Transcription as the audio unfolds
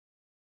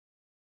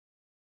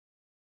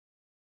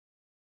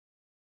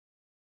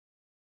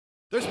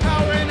There's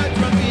power in a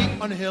drum beat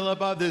on a hill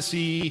above the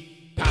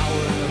sea. Power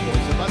in the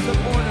voice of a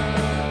supporter.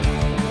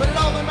 But it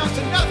all amounts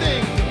to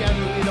nothing.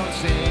 Together we don't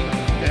sing.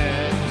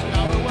 There's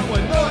power when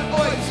we're North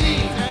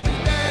Boise. And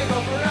they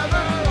go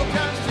forever. Old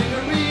Town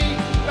scenery.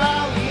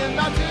 Valley and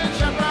mountain,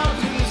 chaparral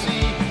to the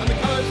sea. And the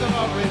colors of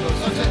our rainbow,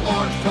 sunset,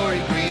 orange, Tory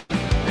green.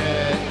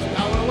 There's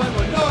power when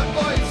we're North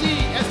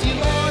Boise.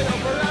 ST loyal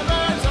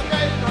forever.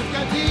 Someday North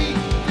County.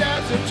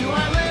 Desert to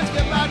islands.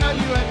 Get back on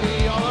you and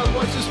me. All our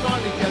voices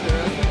strong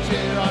together as we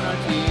cheer on our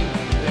team.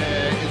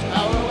 There is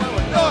power when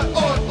we're North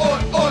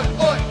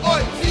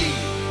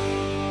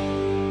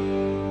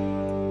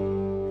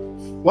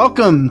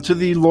Welcome to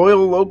the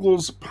Loyal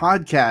Locals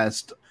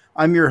podcast.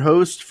 I'm your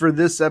host for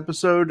this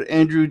episode,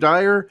 Andrew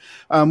Dyer.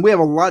 We have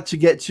a lot to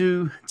get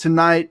to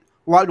tonight,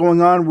 a lot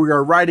going on. We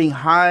are riding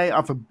high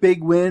off a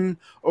big win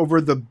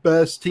over the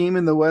best team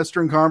in the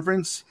Western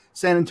Conference,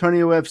 San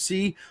Antonio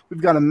FC.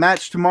 We've got a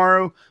match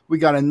tomorrow. We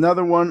got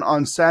another one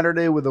on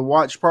Saturday with a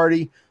watch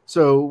party.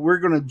 So we're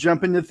going to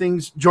jump into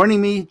things.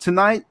 Joining me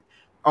tonight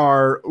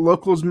are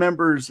Locals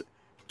members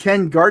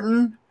Ken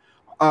Garten.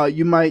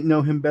 You might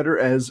know him better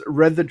as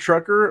Red the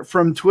Trucker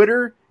from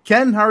Twitter.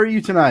 Ken, how are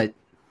you tonight?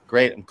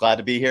 Great. I'm glad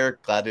to be here.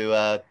 Glad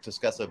to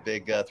discuss a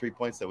big 3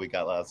 points that we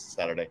got last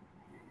Saturday.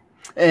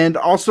 And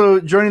also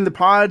joining the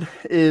pod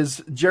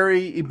is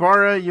Jerry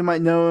Ibarra. You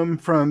might know him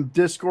from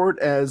Discord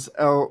as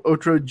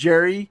Otro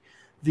Jerry,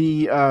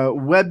 the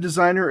web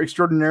designer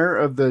extraordinaire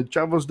of the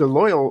Chavos de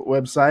Loyal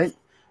website.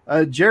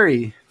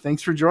 Jerry,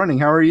 thanks for joining.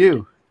 How are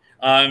you?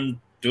 I'm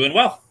doing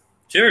well.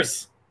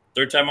 Cheers.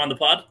 Third time on the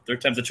pod.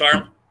 Third time's a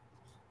charm.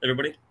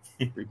 Everybody.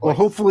 Well,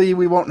 hopefully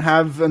we won't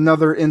have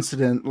another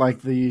incident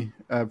like the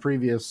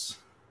previous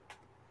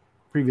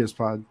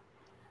pod.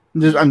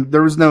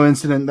 There was no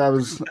incident.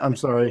 I'm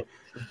sorry.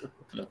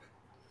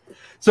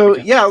 So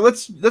yeah,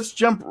 let's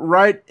jump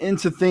right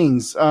into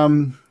things.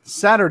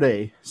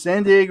 Saturday,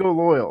 San Diego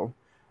Loyal,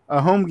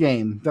 a home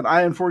game that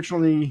I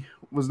unfortunately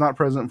was not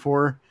present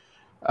for.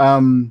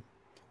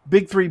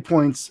 Big 3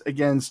 points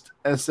against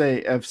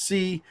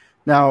SAFC.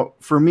 Now,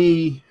 for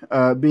me,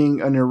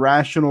 being an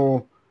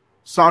irrational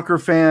soccer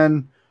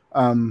fan,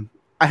 I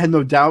had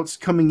no doubts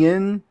coming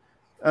in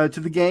to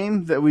the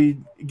game that we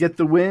get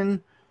the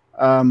win.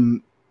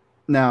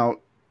 Now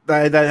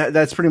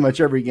that's pretty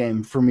much every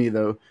game for me,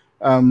 though.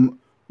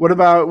 What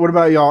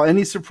about y'all?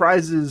 Any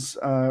surprises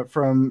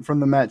from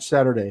the match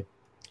Saturday?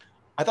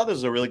 I thought this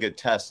was a really good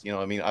test.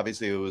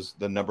 Obviously it was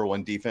the number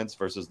one defense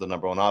versus the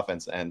number one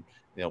offense, and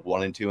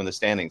 1 and 2 in the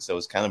standings. So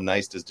it's kind of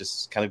nice to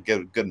just kind of get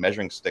a good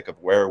measuring stick of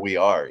where we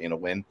are.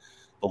 When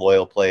the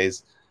Loyal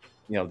plays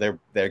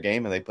their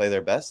game and they play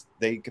their best,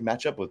 they can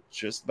match up with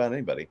just about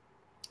anybody.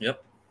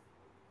 Yep,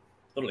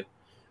 totally.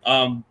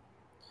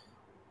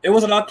 It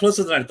was a lot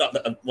closer than I thought.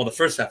 Well, the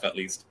first half at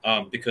least,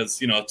 because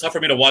it's tough for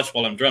me to watch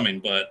while I'm drumming.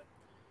 But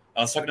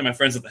I was talking to my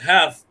friends at the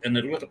half, and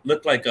it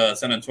looked like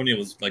San Antonio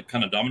was like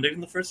kind of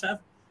dominating the first half.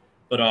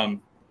 But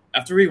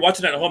after rewatching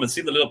it at home, it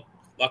seemed a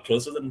lot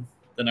closer than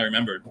I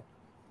remembered.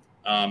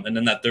 And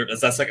then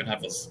that second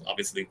half was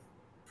obviously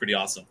pretty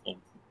awesome. Well,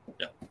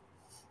 yeah.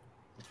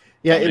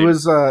 Yeah, it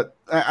was.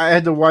 I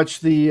had to watch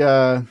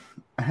the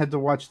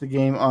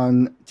game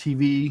on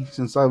TV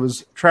since I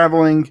was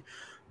traveling,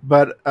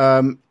 but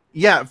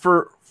yeah,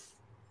 from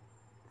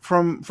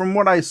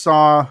what I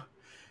saw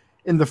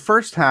in the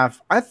first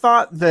half, I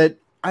thought that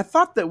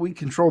we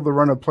controlled the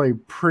run of play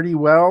pretty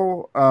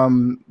well.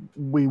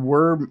 We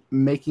were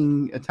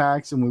making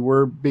attacks and we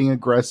were being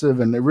aggressive,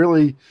 and it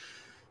really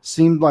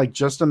seemed like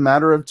just a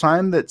matter of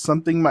time that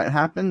something might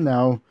happen.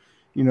 Now,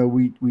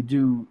 we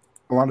do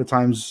a lot of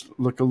times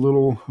look a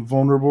little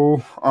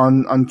vulnerable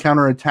on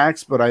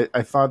counterattacks, but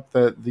I thought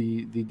that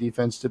the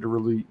defense did a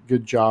really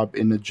good job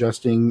in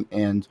adjusting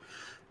and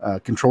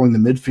controlling the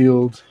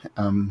midfield,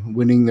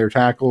 winning their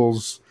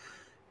tackles,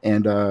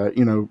 and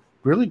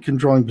really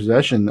controlling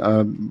possession.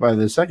 By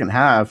the second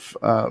half,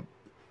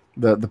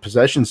 the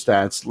possession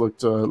stats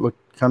looked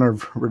kind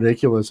of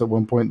ridiculous. At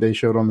one point, they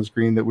showed on the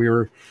screen that we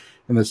were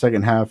in the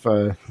second half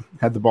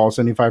had the ball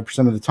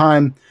 75% of the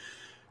time.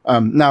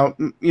 Now,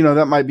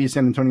 that might be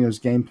San Antonio's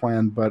game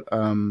plan, but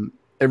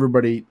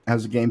everybody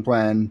has a game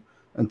plan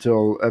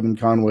until Evan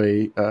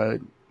Conway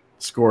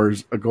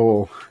scores a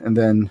goal, and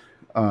then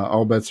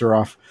all bets are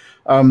off.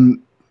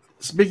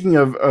 Speaking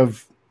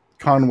of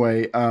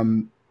Conway,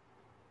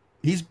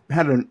 he's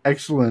had an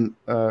excellent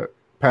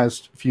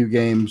past few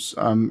games.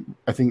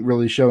 I think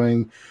really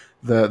showing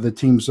the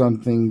team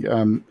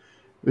something.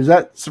 Was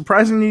that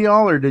surprising to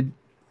y'all, or did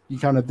you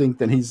kind of think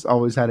that he's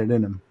always had it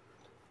in him?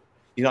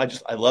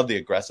 I love the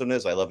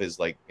aggressiveness. I love his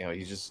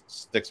he just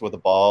sticks with the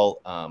ball.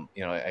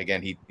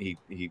 Again,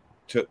 he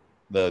took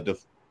the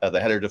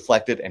header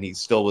deflected and he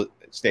still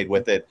stayed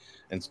with it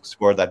and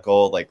scored that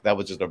goal. Like, that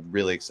was just a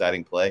really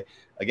exciting play.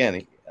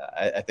 Again,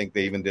 I think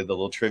they even did the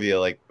little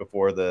trivia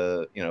before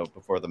the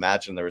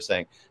match, and they were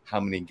saying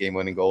how many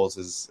game-winning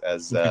goals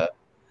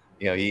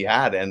he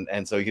had,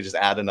 and so he could just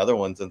add another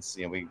one since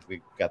we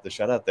got the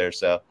shutout there.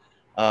 So.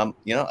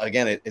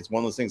 Again, it's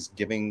one of those things,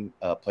 giving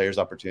players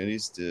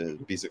opportunities to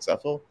be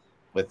successful.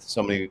 with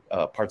so many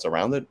parts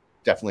around it,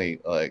 definitely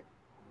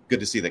good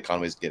to see that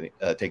Conway's taking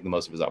the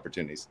most of his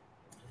opportunities.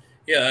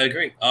 Yeah, I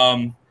agree.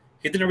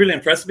 He didn't really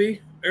impress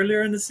me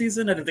earlier in the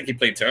season. I didn't think he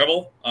played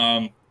terrible.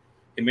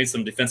 He made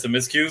some defensive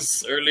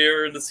miscues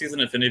earlier in the season.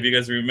 If any of you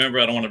guys remember,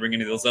 I don't want to bring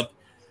any of those up.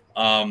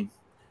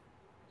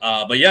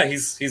 But yeah,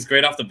 he's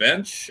great off the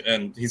bench,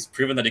 and he's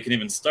proven that he can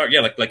even start.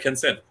 Yeah, like Ken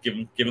said, give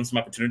him some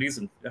opportunities,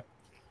 and yeah,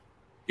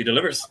 he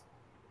delivers.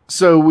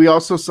 So we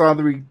also saw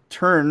the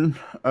return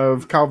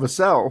of Cal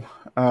Vassell,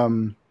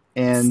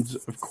 and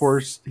of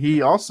course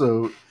he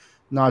also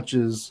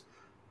notches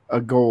a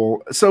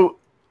goal. So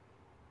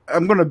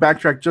I'm going to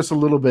backtrack just a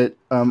little bit.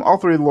 All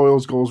three of the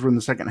Loyals goals were in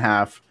the second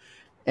half,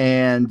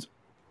 and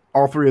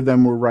all three of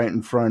them were right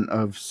in front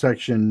of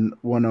section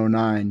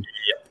 109.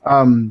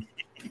 Yep.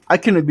 I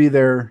couldn't be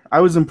there. I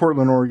was in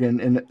Portland,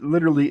 Oregon, and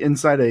literally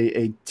inside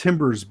a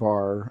Timbers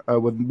bar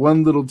with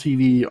one little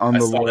TV on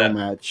the Loyal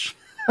match.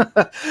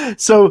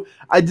 So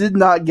I did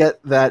not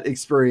get that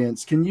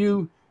experience. Can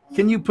you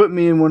put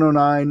me in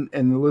 109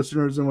 and the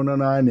listeners in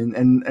 109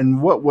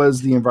 and what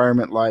was the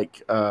environment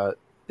like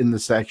in the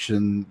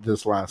section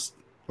this last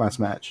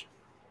match?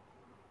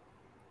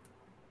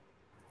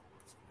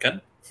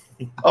 Ken?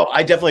 Oh,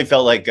 I definitely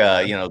felt like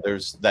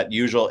there's that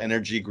usual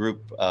energy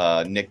group.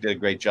 Nick did a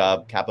great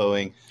job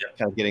capoing,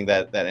 kind of getting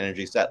that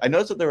energy set. I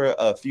noticed that there were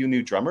a few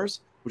new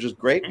drummers, which is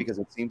great because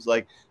it seems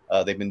like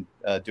they've been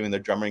doing their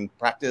drumming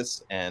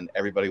practice, and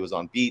everybody was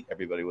on beat,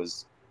 everybody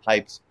was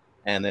hyped.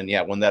 And then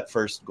when that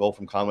first goal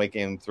from Conway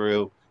came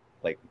through,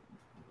 like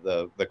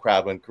the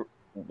crowd went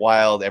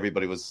wild,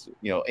 everybody was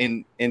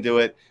into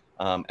it.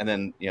 And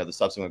then the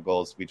subsequent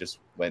goals, we just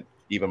went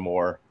even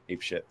more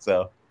ape shit.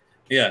 So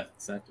yeah,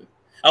 exactly.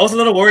 I was a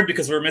little worried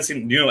because we're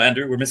missing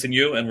Andrew, we're missing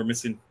you, and we're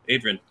missing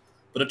Adrian.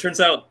 But it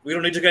turns out we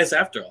don't need you guys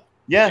after all.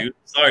 Yeah. Dude.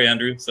 Sorry,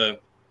 Andrew. So,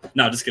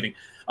 no, just kidding.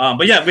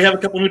 But yeah, we have a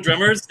couple new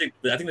drummers. I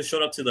think they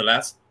showed up to the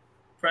last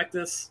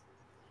practice.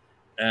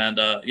 And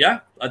I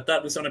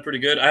thought we sounded pretty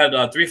good. I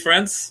had 3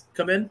 friends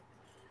come in.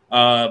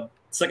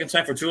 Second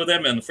time for 2 of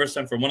them and the first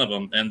time for 1 of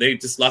them. And they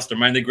just lost their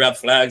mind. They grabbed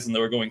flags and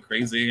they were going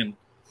crazy. And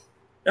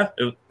yeah,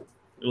 it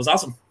was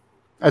awesome.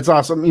 That's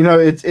awesome.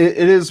 It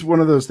is one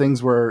of those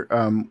things where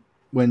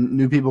when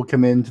new people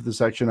come into the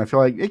section, I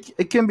feel like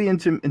it can be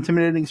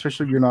intimidating,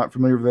 especially if you're not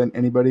familiar with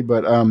anybody.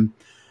 But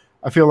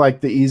I feel like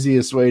the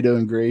easiest way to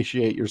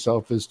ingratiate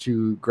yourself is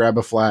to grab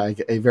a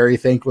flag, a very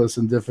thankless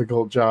and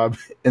difficult job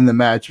in the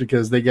match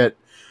because they get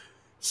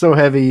so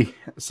heavy.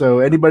 So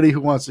anybody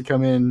who wants to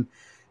come in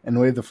and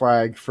wave the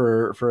flag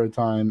for a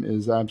time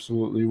is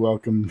absolutely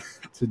welcome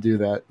to do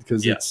that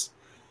because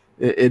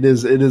it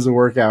is a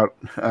workout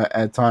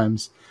at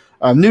times.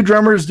 New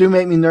drummers do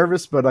make me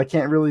nervous, but I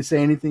can't really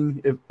say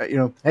anything.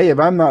 If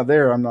I'm not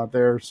there, I'm not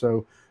there.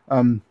 So,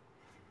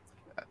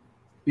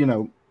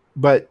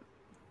 but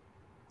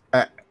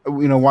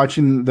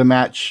watching the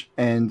match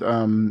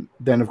and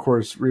then of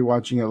course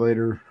rewatching it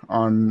later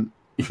on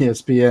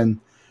ESPN,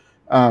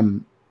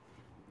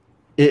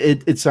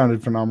 it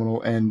sounded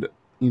phenomenal. And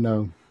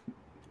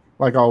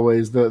like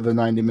always, the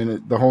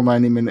whole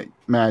 90-minute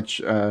match,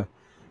 it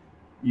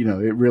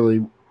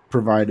really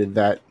provided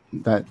that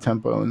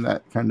tempo and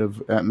that kind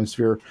of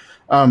atmosphere.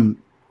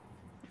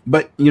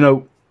 But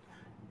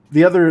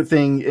the other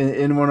thing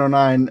in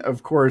 109,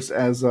 of course,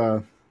 as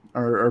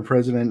our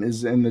president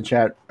is in the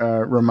chat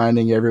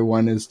reminding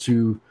everyone is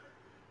to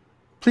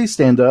please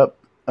stand up.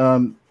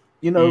 Not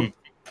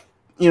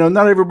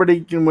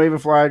everybody can wave a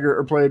flag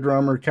or play a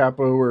drum or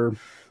capo or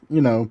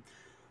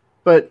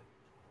but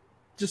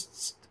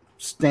just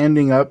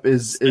standing up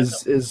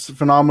is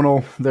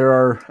phenomenal. There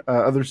are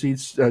other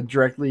seats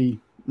directly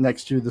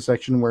next to the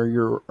section where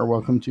you are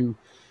welcome to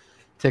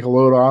take a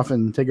load off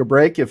and take a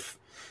break if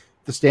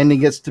the standing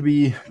gets to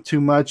be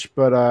too much.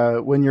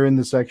 But when you're in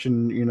the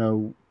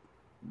section,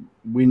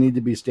 we need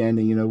to be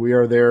standing. We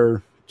are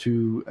there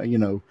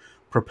to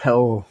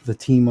propel the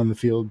team on the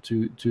field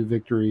to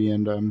victory,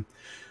 and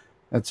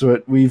that's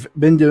what we've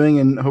been doing,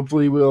 and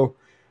hopefully we'll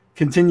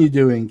continue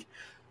doing.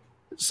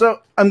 So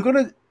I'm going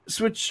to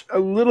switch a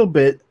little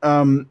bit.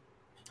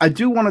 I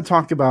do want to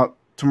talk about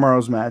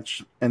tomorrow's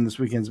match and this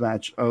weekend's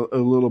match a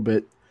little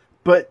bit,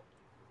 but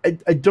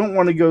I don't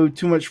want to go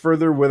too much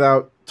further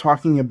without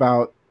talking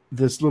about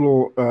this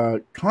little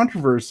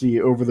controversy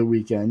over the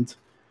weekend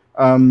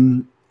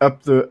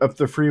up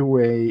the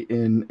freeway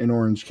in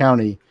Orange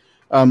County.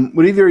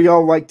 Would either of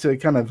y'all like to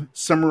kind of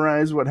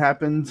summarize what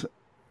happened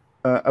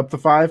up the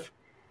 5?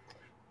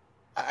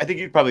 I think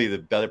you're probably the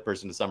better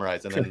person to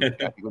summarize, and then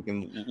I think we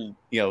can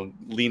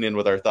lean in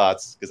with our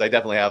thoughts because I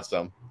definitely have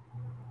some.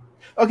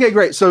 Okay,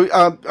 great. So,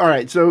 all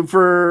right. So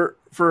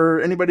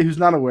for anybody who's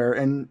not aware,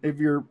 and if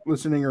you're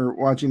listening or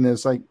watching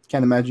this, I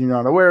can't imagine you're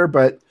not aware,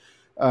 but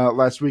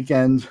last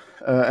weekend,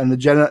 an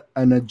agenda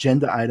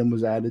item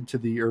was added to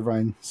the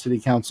Irvine City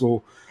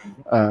Council,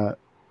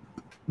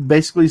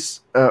 basically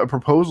a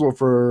proposal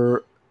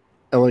for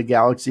LA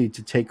Galaxy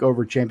to take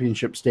over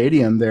Championship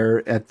Stadium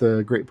there at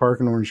the Great Park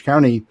in Orange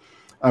County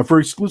for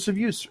exclusive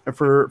use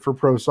for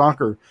pro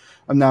soccer.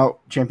 Now,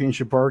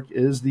 Championship Park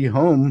is the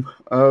home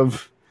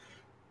of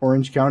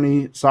Orange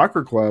County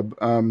Soccer Club,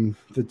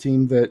 the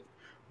team that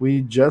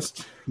we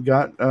just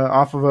got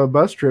off of a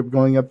bus trip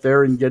going up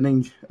there and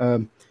getting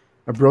a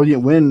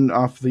brilliant win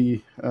off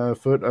the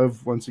foot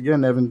of, once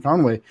again, Evan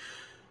Conway.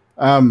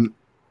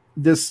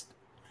 This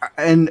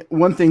and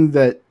one thing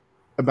that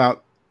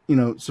about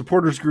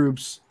supporters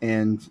groups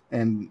and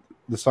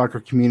the soccer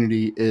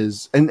community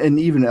is, and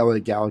even LA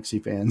Galaxy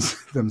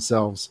fans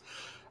themselves,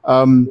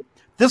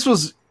 this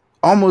was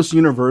almost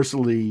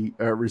universally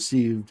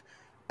received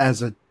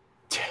as a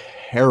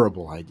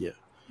terrible idea.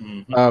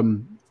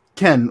 Mm-hmm.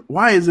 Ken,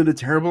 why is it a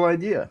terrible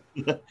idea?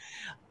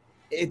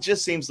 It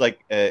just seems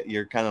like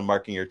you're kind of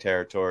marking your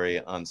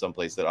territory on some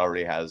place that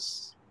already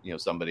has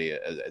somebody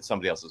at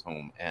somebody else's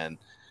home, and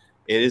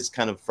it is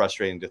kind of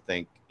frustrating to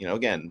think,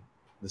 again,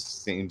 this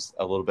seems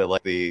a little bit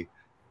like the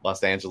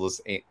Los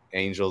Angeles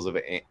Angels of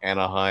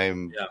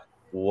Anaheim. Yeah.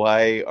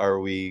 Why are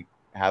we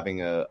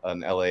having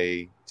an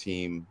LA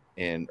team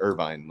in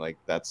Irvine? Like,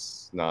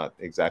 that's not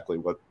exactly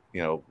what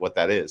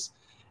that is.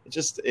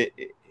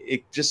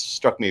 It just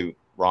struck me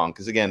wrong,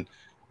 because again,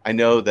 I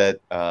know that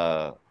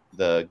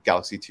the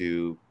Galaxy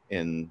 2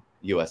 in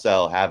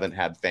USL haven't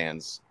had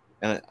fans,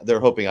 and they're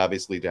hoping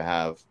obviously to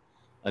have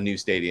a new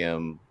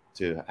stadium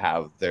to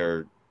have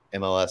their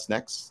MLS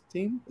Next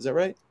team. Is that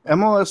right?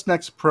 MLS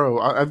Next Pro.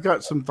 I've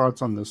got some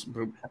thoughts on this,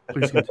 but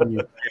please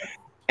continue.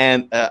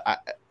 And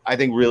I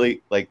think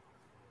really, like,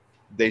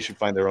 they should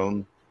find their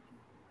own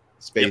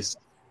space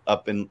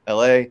up in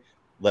LA.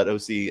 Let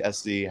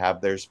OCSC have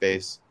their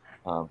space,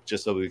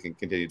 just so we can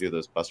continue to do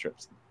those bus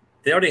trips.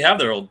 They already have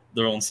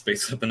their own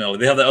space up in LA.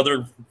 They have the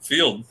other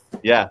field.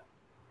 Yeah,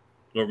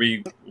 where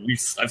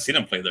I've seen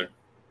them play there.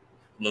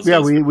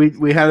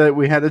 We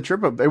had a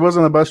trip up. It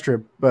wasn't a bus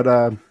trip,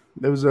 but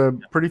it was a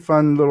pretty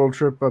fun little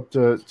trip up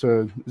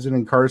to is it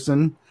in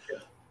Carson? Yeah.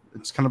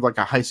 It's kind of like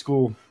a high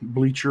school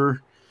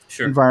bleacher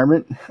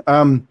environment.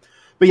 But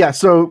yeah,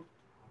 so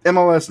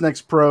MLS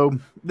Next Pro.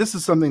 This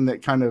is something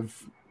that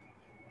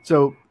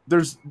so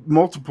there's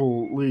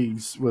multiple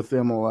leagues with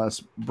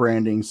MLS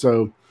branding.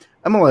 So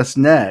MLS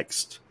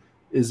Next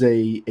is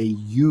a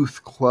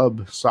youth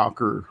club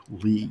soccer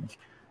league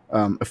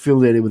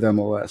affiliated with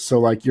MLS. So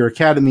like your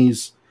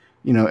academies,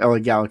 LA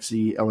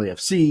Galaxy,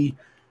 LAFC,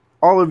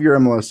 all of your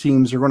MLS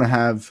teams are going to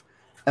have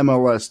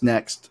MLS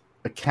Next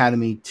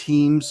Academy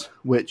teams,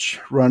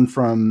 which run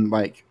from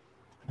I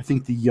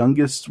think the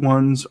youngest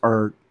ones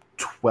are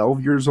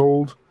 12 years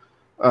old,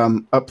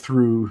 up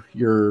through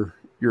your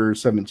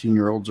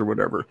 17-year-olds or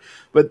whatever.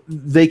 But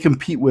they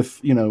compete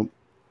with,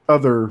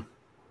 other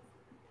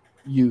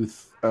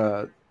youth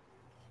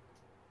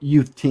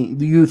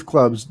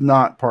clubs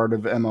not part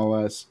of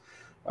MLS.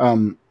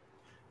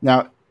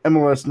 Now,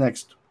 MLS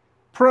Next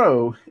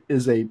Pro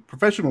is a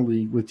professional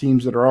league with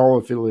teams that are all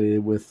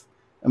affiliated with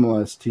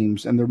MLS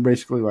teams, and they're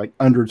basically like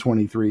under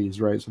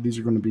 23s, right? So these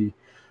are going to be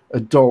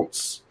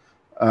adults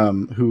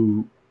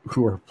who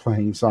are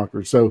playing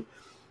soccer. So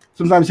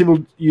sometimes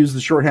people use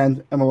the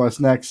shorthand MLS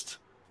Next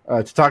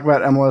to talk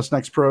about MLS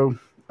Next Pro,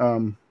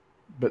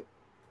 but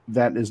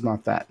that is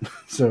not that.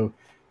 So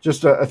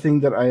just a thing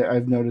that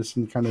I've noticed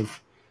and kind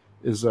of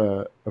is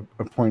a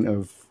point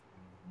of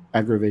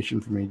aggravation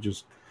for me.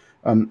 Just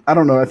I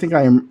don't know. I think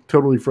I am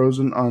totally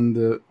frozen on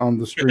the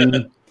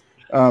stream.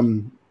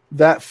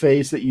 That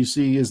face that you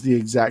see is the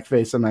exact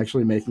face I'm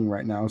actually making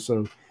right now.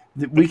 So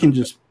we can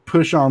just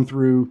push on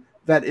through.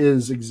 That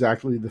is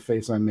exactly the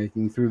face I'm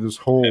making through this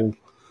whole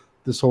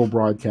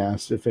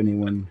broadcast. If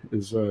anyone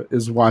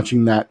is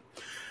watching that,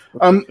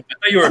 I thought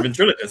you were a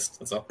ventriloquist.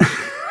 That's all.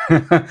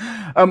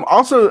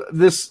 Also,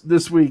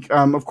 this week,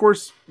 of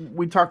course,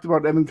 we talked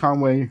about Evan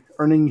Conway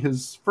earning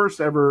his first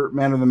ever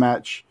Man of the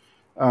Match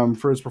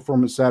for his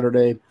performance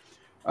Saturday.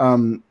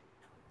 The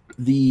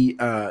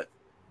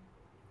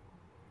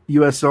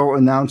USL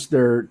announced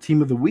their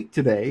Team of the Week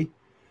today.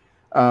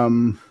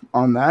 On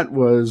that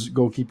was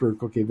goalkeeper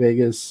Koke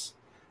Vegas,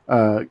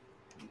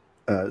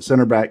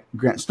 center back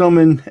Grant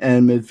Stoneman,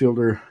 and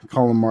midfielder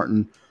Colin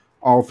Martin,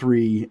 all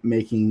three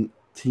making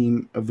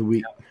Team of the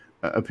Week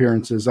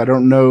appearances. I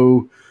don't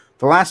know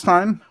the last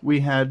time we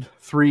had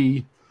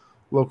three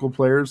local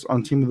players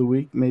on Team of the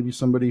Week. Maybe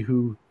somebody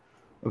who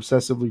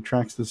obsessively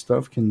tracks this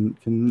stuff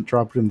can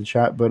drop it in the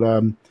chat. But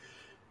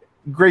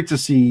great to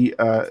see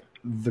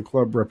the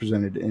club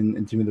represented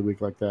in Team of the Week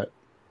like that.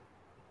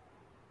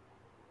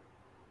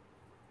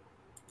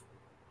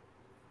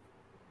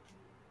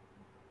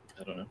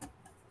 I don't know.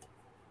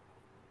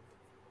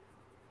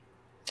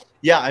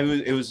 Yeah, I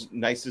mean, it was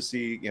nice to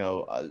see,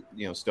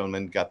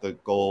 Stoneman got the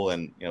goal,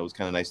 and it was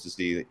kind of nice to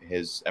see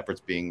his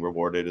efforts being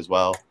rewarded as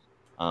well.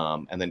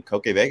 And then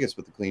Koke Vegas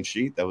with the clean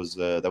sheet, that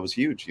was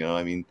huge.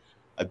 I mean,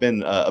 I've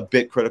been a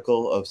bit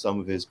critical of some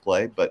of his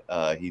play, but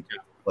he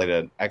played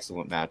an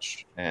excellent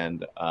match,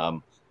 and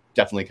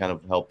definitely kind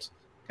of helped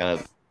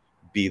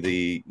be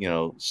the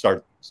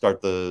start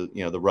the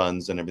the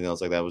runs and everything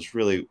else like that. It was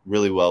really,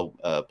 really well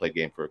played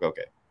game for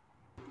Koke.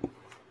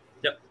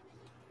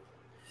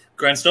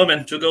 Grant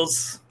Stoneman, 2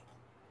 goals,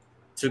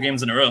 2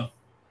 games in a row.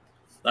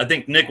 I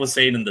think Nick was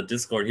saying in the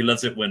Discord he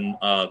loves it when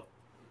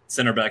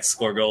center backs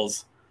score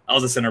goals. I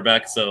was a center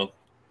back, so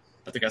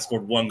I think I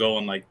scored 1 goal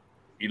in like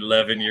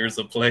 11 years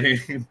of playing.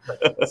 So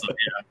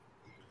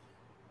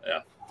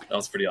yeah, that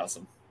was pretty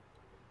awesome.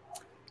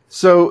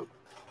 So,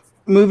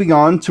 moving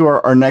on to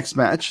our next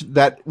match,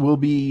 that will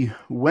be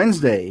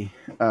Wednesday,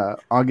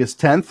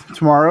 August 10th,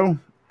 tomorrow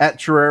at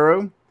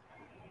Torero.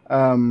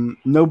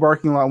 No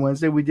barking lot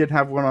Wednesday. We did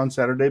have one on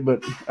Saturday,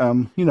 but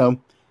a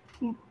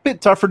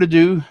bit tougher to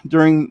do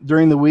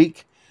during the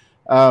week.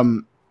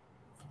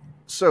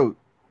 So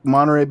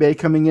Monterey Bay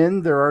coming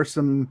in. There are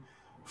some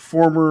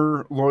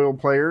former loyal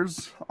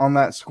players on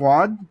that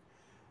squad.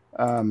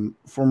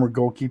 Former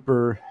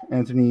goalkeeper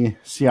Anthony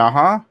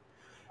Siaha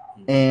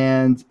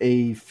and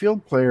a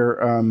field player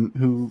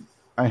who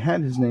I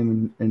had his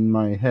name in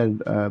my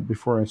head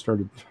before I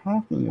started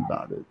talking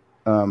about it.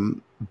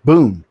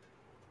 Boone,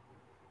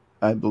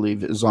 I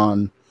believe, is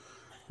on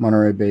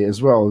Monterey Bay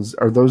as well.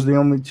 Are those the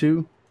only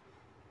two?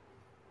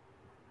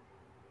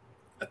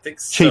 I think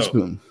so. Chase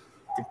Boone.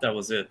 I think that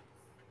was it.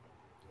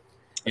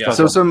 Yeah.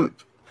 So some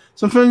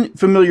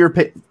familiar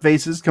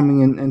faces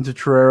coming into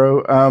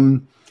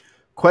Torero.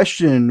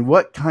 Question: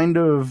 what kind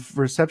of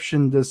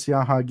reception does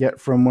Siaha get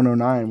from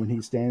 109 when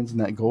he stands in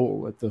that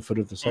goal at the foot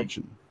of the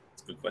section?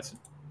 That's a good question.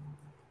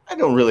 I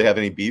don't really have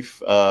any beef.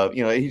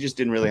 He just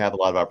didn't really have a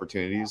lot of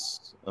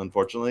opportunities,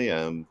 unfortunately.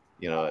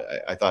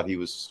 I thought he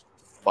was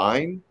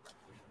fine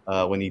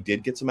when he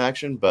did get some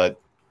action, but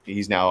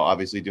he's now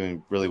obviously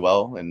doing really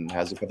well and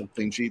has a couple of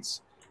clean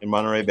sheets in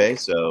Monterey Bay.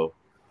 So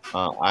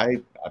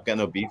I've got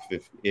no beef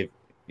if we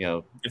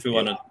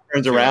want to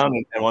turns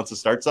around and wants to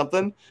start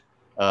something.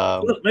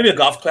 Maybe a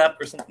golf clap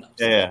or something.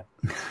 Yeah.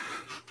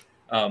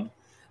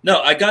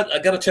 No, I got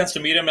a chance to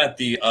meet him at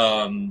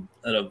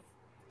at a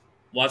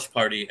watch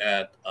party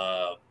at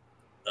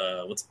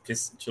what's the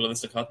place? Chula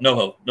Vista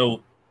Novo,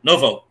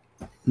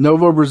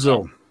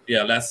 Brazil.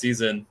 Yeah, last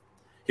season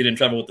he didn't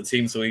travel with the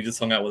team, so he just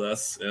hung out with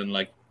us and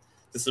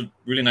just a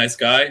really nice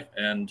guy,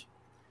 and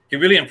he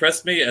really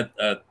impressed me at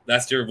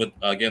last year with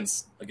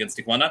against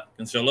Tijuana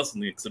against Cholos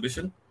in the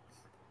exhibition.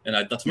 And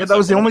I thought that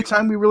was the only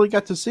time we really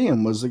got to see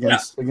him was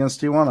against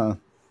Tijuana.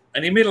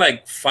 And he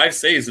made 5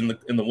 saves in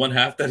the one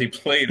half that he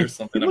played or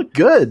something. He looked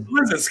good. Who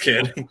is this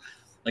kid?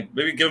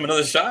 Maybe give him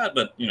another shot,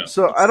 but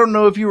So I don't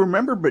know if you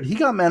remember, but he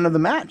got man of the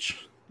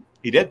match.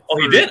 He did. Oh,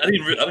 he did. I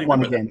didn't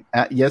remember game.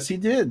 Yes, he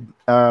did.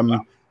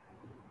 Wow.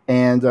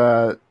 And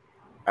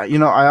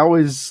I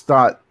always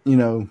thought,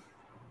 I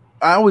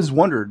always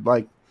wondered,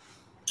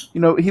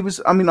 he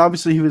was. I mean,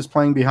 obviously he was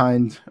playing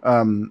behind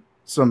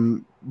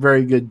some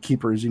very good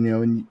keepers,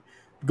 and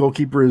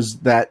goalkeeper is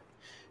that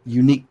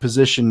unique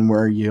position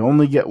where you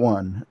only get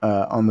one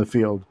on the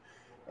field,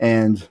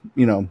 and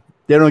they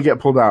don't get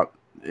pulled out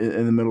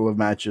in the middle of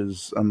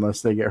matches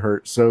unless they get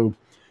hurt. So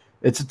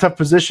it's a tough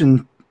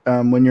position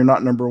when you're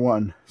not number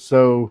one.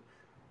 So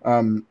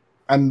I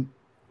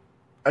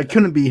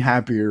couldn't be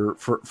happier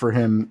for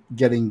him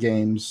getting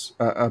games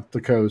up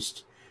the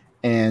coast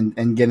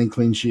and getting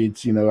clean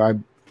sheets. I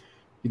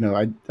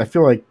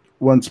feel like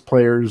once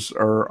players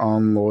are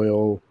on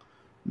loyal,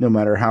 no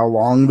matter how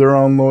long they're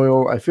on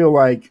loyal, I feel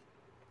like,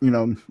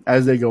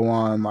 as they go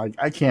on,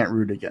 I can't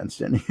root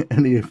against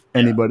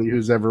anybody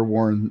who's ever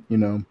worn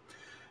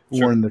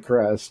the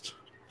crest.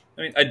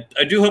 I mean,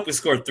 I do hope we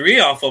score 3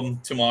 off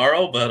him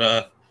tomorrow,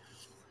 but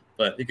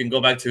he can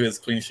go back to his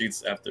clean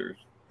sheets after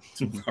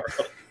tomorrow.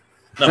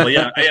 No, but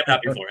yeah, I am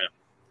happy for him.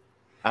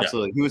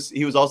 Absolutely. Yeah.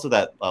 He was also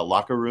that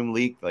locker room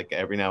leak,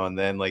 every now and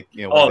then,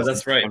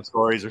 that's right.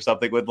 Stories or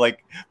something would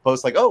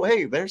post oh,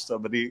 hey, there's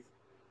somebody.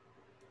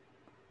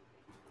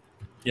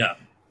 Yeah.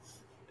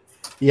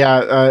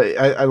 Yeah.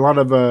 A lot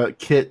of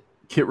kit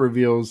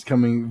reveals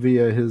coming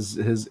via his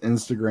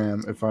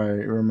Instagram, if I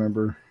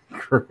remember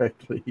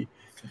correctly.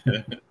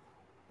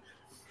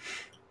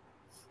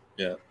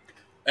 Yeah.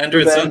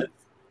 Andrew,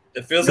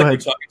 it feels like we're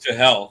talking to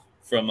Hal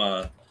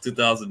from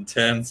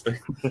 2010.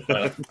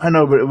 I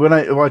know, but when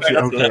I watch it,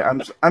 okay,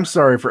 I'm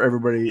sorry for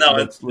everybody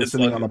that's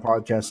listening on the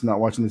podcast and not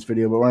watching this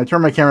video. But when I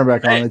turn my camera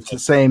back on, it's the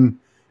same.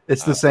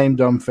 It's the same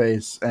dumb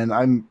face, and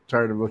I'm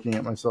tired of looking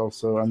at myself.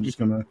 So I'm just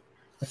gonna.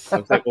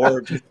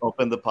 Or just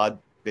open the pod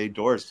bay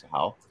doors,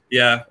 Hal.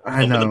 Yeah,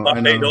 I know. The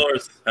pod bay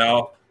doors,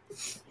 Hal.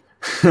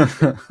 Who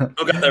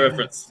got that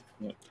reference?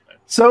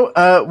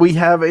 So we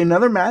have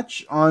another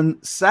match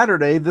on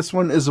Saturday. This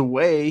one is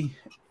away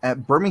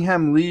at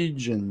Birmingham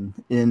Legion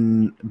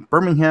in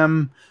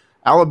Birmingham,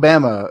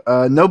 Alabama.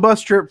 No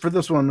bus trip for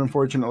this one,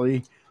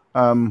 unfortunately.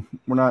 We're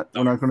not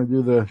going to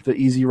do the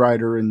easy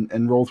rider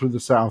and roll through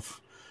the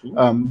South.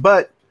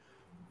 But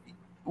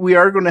we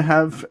are going to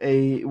have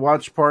a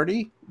watch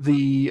party.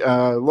 The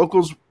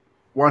locals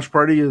watch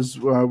party is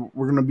we're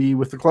going to be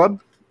with the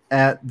club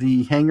at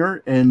the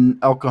hangar in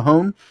El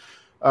Cajon.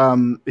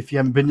 If you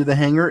haven't been to the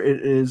hangar,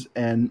 it is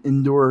an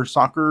indoor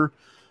soccer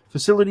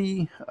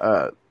facility.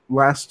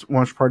 Last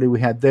watch party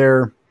we had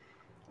there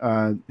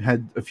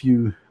had a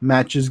few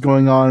matches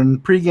going on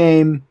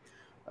pregame.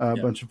 A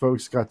bunch of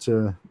folks got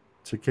to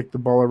kick the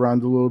ball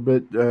around a little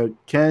bit.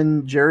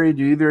 Ken, Jerry,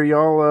 do either of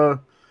y'all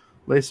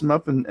lace them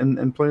up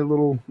and play a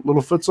little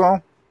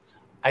futsal?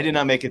 I did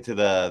not make it to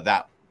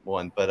that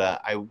one, but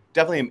I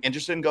definitely am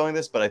interested in going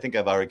this. But I think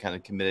I've already kind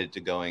of committed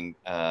to going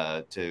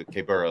to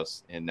Cape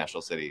Burros in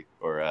National City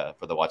for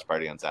the watch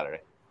party on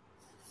Saturday.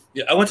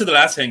 Yeah, I went to the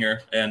last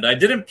hangar and I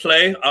didn't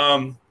play.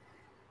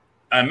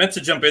 I meant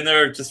to jump in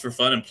there just for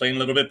fun and playing a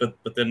little bit,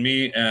 but then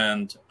me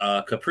and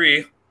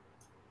Capri,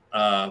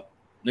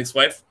 Nick's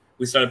wife,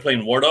 we started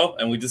playing Wardo,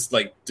 and we just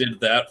like did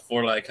that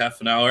for like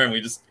half an hour, and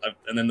we just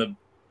and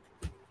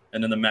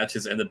then the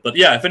matches ended. But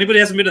yeah, if anybody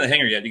hasn't been to the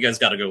hangar yet, you guys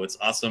got to go. It's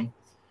awesome.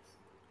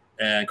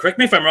 And correct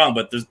me if I'm wrong,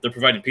 but they're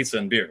providing pizza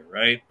and beer,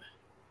 right?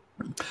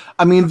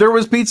 I mean, there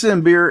was pizza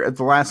and beer at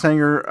the last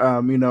hangar.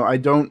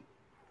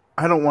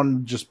 I don't want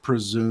to just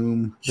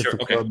presume that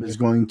the club is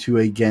going to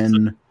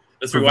again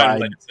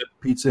provide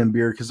pizza and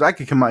beer, because I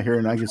could come out here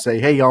and I could say,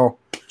 "Hey, y'all,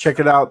 check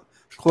it out,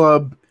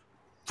 club,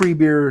 free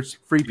beers,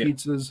 free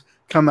pizzas,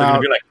 come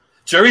out." Be like,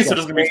 Jerry said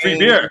there's gonna be free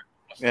beer.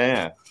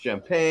 Yeah,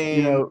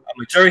 champagne. I'm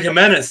like Jerry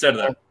Jimenez said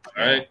that.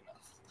 All right.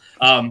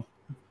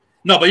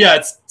 No, but yeah,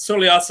 it's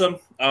totally awesome.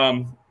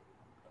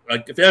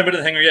 Like if you haven't been to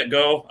the hangar yet,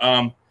 go.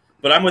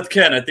 But I'm with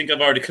Ken. I think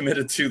I've already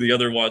committed to the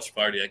other watch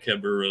party at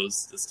Ken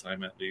Burrows this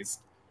time at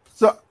least.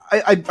 So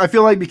I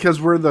feel like because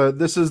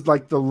this is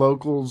like the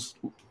locals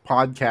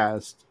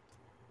podcast,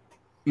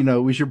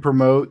 we should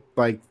promote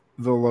like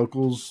the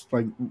locals,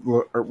 like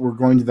we're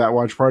going to that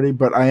watch party.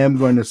 But I am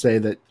going to say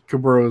that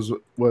Caburros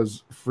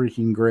was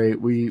freaking great.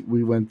 We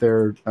went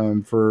there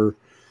for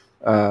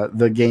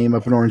the game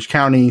up in Orange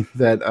County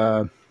that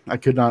I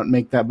could not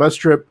make that bus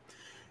trip,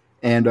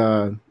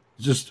 and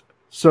just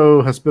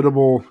so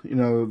hospitable.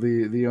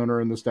 The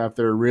owner and the staff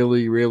there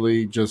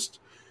really just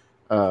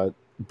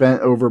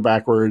bent over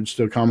backwards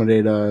to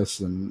accommodate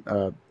us, and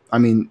I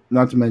mean,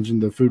 not to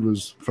mention the food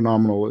was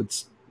phenomenal.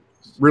 It's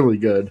really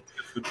good.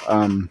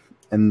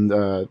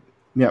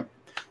 Yeah.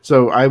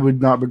 So I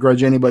would not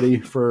begrudge anybody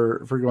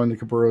for going to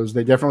Caburros.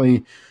 They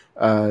definitely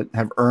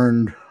have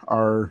earned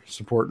our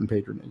support and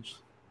patronage.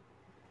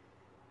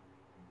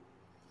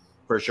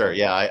 For sure.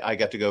 Yeah, I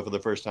got to go for the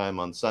first time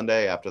on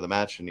Sunday after the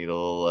match and eat a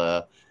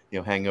little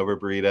hangover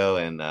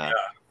burrito, and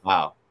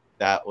wow,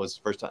 that was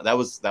first time. That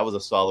was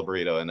a solid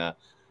burrito, and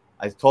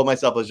I told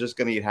myself I was just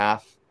going to eat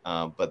half,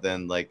 but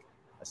then like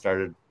I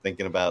started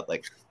thinking about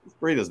like this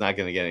burrito's not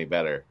going to get any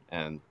better,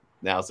 and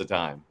now's the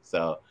time.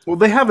 So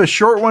they have a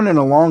short one and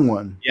a long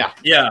one.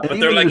 Yeah, but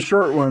they're like the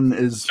short one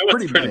is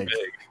pretty big.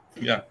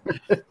 Yeah.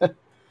 But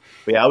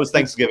yeah, I was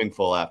Thanksgiving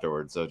full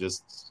afterwards, so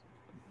just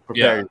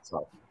prepare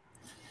yourself.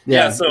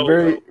 Yeah, so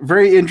very,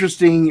 very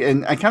interesting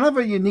and kind of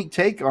a unique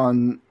take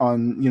on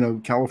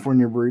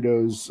California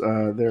burritos.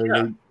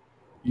 They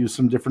use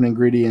some different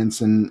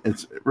ingredients, and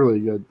it's really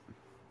good.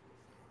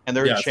 And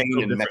they're a chain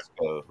in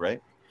Mexico,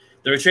 right?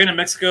 They're a chain in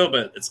Mexico,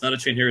 but it's not a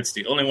chain here. It's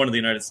the only one in the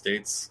United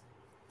States.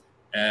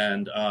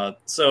 And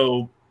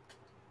so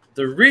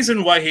the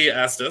reason why he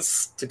asked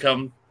us to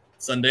come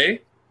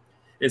Sunday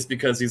is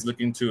because he's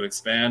looking to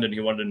expand and he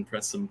wanted to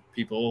impress some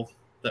people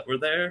that were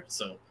there.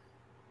 So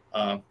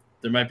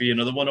there might be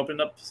another one opening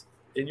up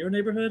in your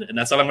neighborhood, and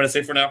that's all I'm going to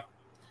say for now.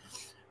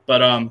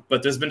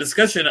 But there's been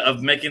discussion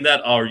of making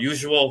that our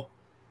usual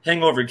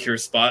hangover cure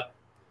spot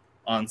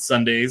on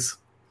Sundays.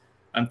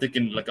 I'm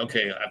thinking like,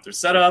 okay, after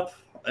setup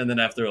and then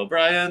after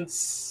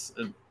O'Brien's.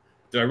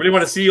 Do I really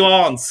want to see you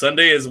all on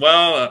Sunday as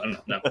well?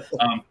 No.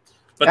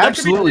 But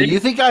absolutely. You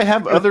think I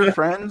have other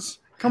friends?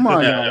 Come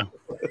on, now.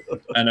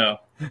 I know.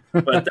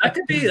 But that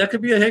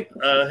could be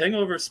a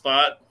hangover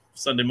spot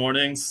Sunday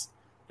mornings.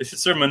 They should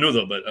serve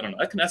menudo, but I don't know.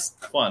 I can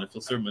ask Juan if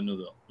he'll serve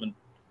menudo.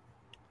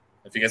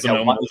 If you guys don't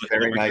know, Juan was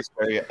very nice,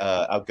 very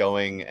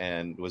outgoing,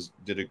 and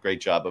did a great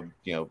job of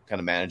kind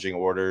of managing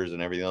orders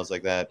and everything else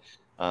like that.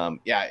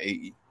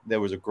 There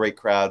was a great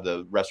crowd.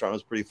 The restaurant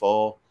was pretty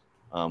full.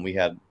 We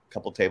had a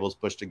couple tables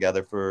pushed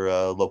together for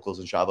locals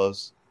and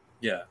chavos.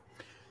 Yeah.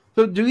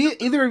 So do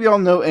either of y'all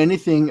know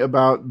anything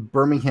about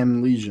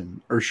Birmingham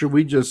Legion, or should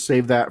we just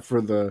save that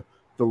for the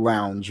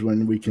lounge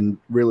when we can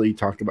really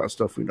talk about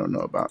stuff we don't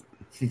know about?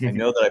 I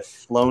know that I've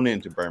flown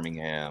into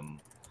Birmingham,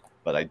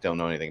 but I don't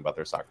know anything about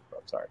their soccer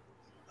club. Sorry.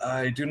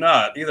 I do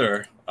not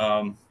either.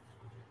 I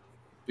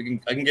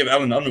can give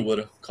Alan Underwood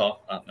a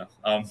call. I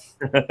don't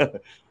know.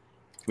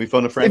 We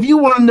phone a friend. If you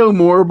want to know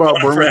more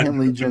about Birmingham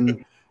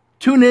Legion,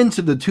 tune in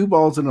to the Two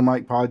Balls and a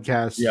Mic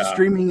podcast,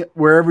 streaming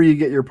wherever you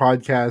get your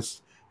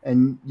podcasts,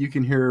 and you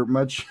can hear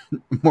much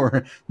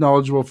more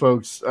knowledgeable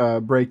folks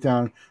break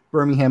down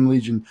Birmingham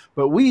Legion.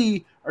 But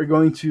we are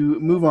going to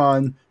move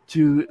on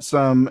to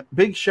some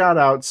big shout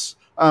outs.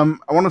 I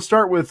want to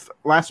start with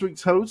last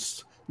week's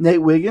hosts,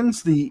 Nate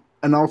Wiggins,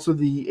 and also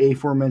the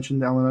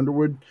aforementioned Alan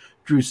Underwood,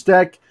 Drew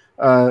Steck.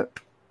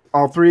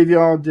 All three of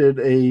y'all did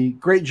a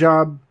great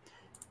job,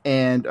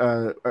 and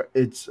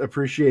it's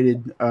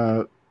appreciated.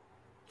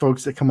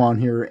 Folks that come on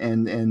here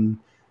and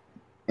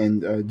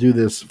do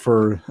this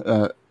for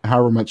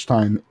however much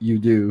time you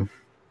do.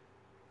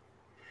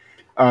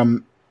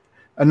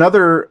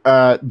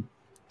 Another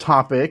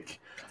topic.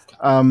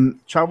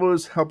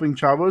 Chavos Helping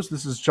Chavos.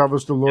 This is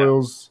Chavos de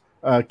Loyal's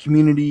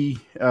community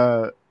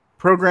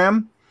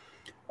program.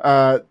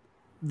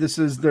 This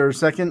is their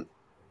second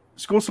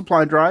school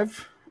supply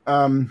drive.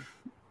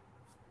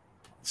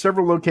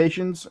 several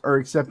locations are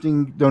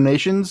accepting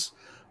donations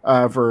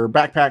for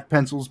backpack,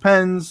 pencils,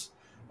 pens,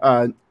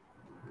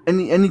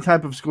 any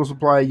type of school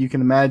supply you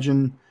can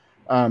imagine.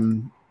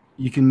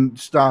 You can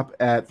stop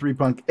at Three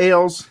Punk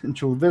Ales in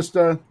Chula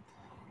Vista,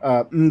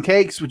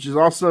 Cakes, which is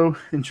also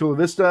in Chula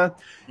Vista.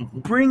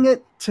 Bring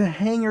it to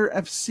Hangar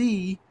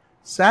FC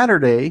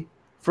Saturday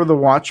for the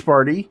watch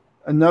party.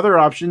 Another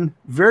option,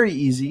 very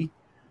easy.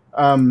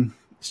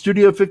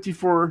 Studio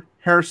 54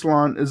 Hair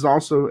Salon is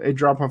also a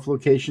drop-off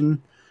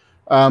location.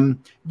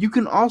 You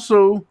can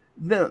also,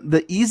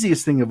 the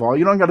easiest thing of all,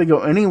 you don't got to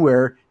go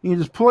anywhere. You can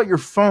just pull out your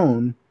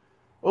phone,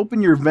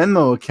 open your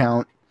Venmo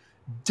account,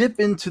 dip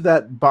into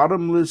that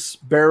bottomless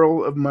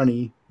barrel of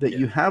money that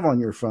you have on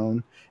your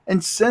phone,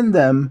 and send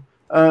them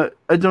a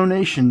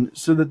donation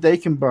so that they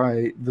can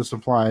buy the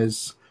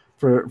supplies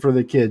for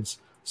the kids.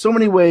 So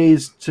many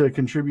ways to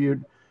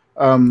contribute.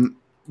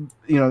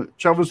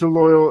 Chavos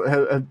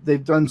Loyal,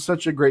 they've done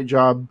such a great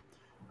job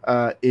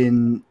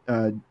in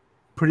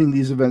putting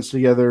these events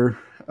together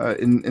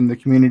in the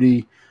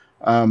community.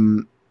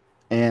 And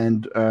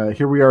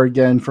here we are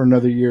again for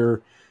another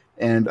year.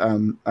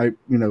 And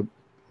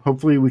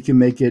hopefully we can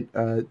make it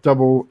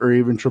double or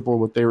even triple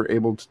what they were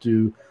able to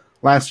do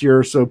last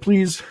year. So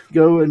please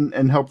go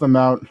and help them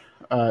out.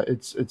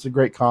 It's a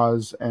great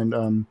cause.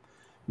 And,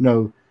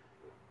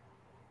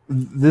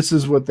 this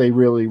is what they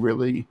really,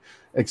 really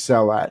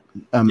excel at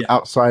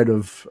outside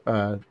of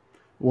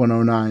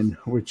 109,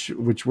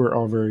 which we're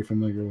all very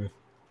familiar with.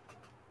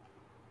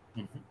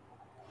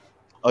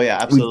 Oh yeah,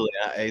 absolutely.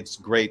 It's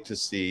great to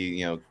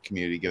see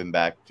community giving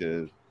back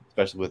to,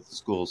 especially with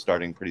schools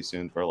starting pretty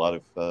soon for a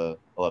lot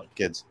of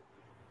kids.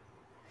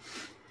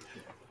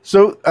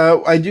 So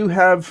I do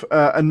have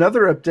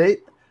another update.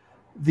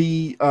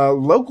 The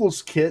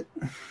locals kit,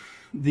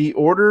 the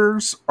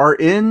orders are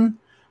in.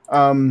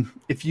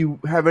 If you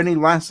have any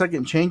last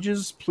second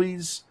changes,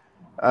 please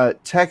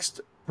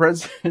text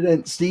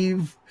President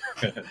Steve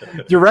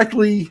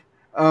directly,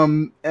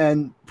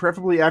 and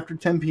preferably after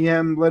 10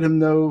 p.m. Let him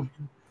know.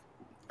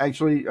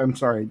 Actually, I'm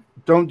sorry.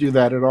 Don't do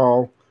that at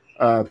all.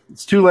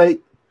 It's too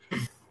late.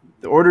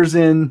 The order's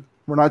in.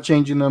 We're not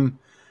changing them.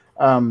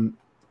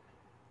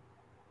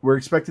 We're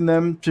expecting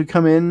them to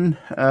come in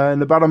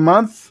about a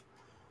month.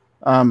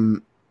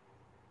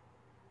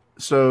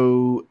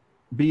 So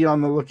be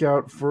on the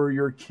lookout for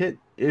your kit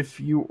if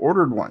you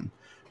ordered one.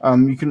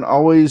 You can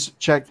always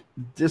check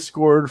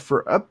Discord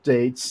for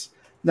updates.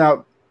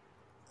 Now,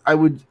 I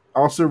would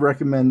also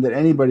recommend that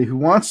anybody who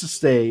wants to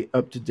stay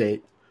up to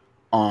date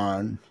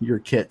on your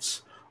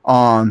kits,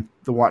 on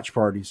the watch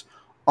parties,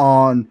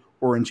 on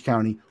Orange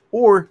County,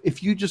 or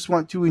if you just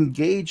want to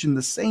engage in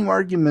the same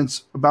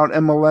arguments about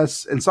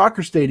MLS and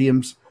soccer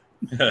stadiums,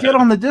 get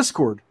on the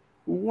Discord.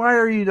 Why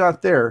are you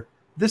not there?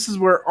 This is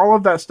where all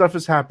of that stuff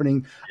is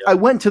happening. Yep. I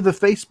went to the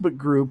Facebook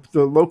group,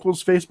 the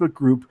locals Facebook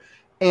group,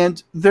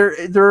 and there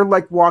are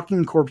like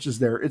walking corpses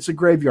there. It's a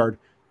graveyard.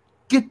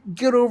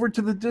 Get over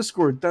to the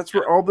Discord. That's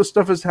where all this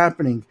stuff is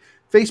happening.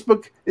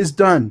 Facebook is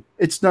done.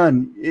 It's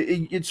done.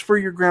 It's for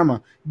your grandma.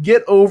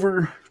 Get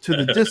over to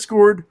the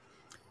Discord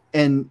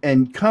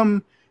and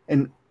come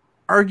and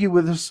argue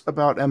with us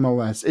about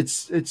MLS.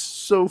 It's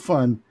so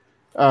fun.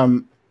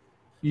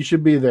 You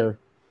should be there.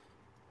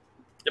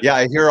 Yeah,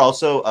 I hear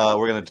also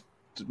we're going to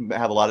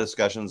have a lot of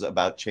discussions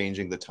about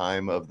changing the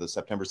time of the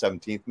September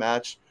 17th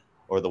match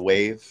or the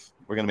wave.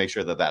 We're going to make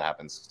sure that that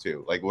happens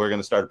too. Like, we're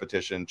going to start a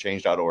petition,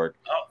 change.org.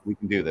 Oh. We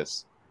can do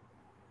this.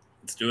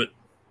 Let's do it.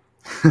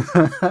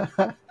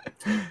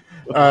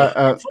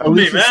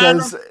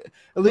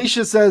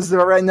 Alicia says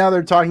that right now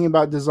they're talking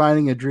about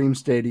designing a dream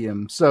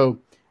stadium. So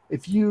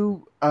if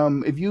you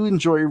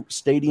enjoy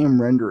stadium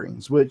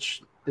renderings,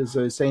 which is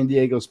a San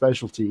Diego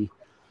specialty,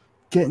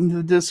 get into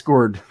the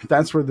Discord.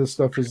 That's where this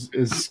stuff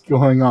is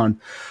going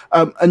on.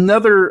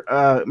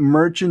 Another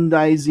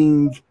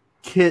merchandising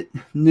kit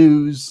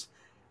news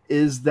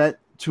is that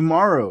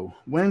tomorrow,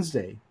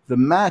 Wednesday, the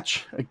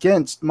match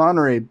against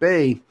Monterey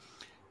Bay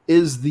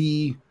is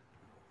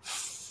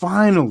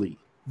finally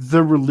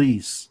the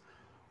release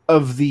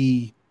of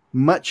the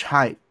much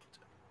hyped,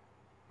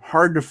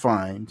 hard to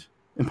find,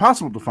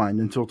 impossible to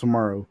find until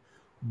tomorrow,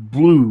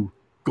 blue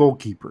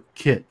goalkeeper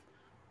kit.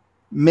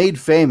 Made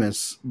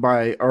famous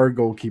by our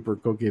goalkeeper,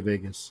 Koke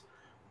Vegas.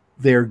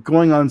 They're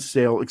going on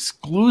sale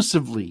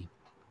exclusively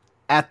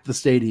at the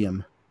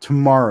stadium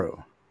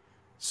tomorrow.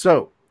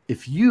 So,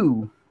 if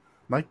you,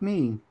 like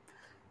me,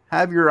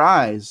 have your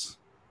eyes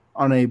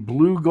on a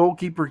blue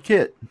goalkeeper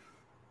kit,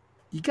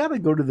 you got to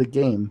go to the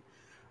game.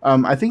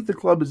 I think the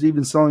club is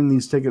even selling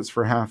these tickets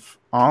for half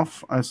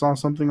off. I saw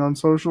something on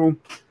social.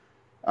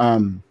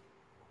 Must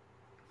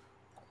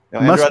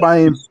buy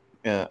him.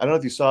 Yeah, I don't know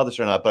if you saw this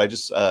or not, but I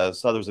just saw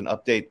there was an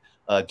update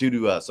due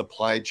to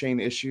supply chain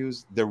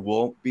issues. There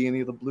won't be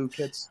any of the blue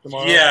kits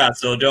tomorrow. Yeah,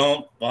 so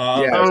don't.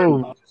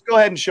 Just go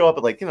ahead and show up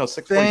at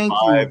 6:45. Thank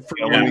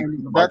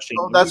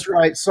you. That's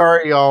right.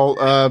 Sorry,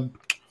 y'all.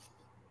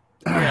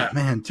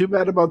 Man, too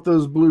bad about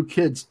those blue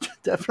kits.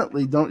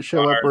 Definitely don't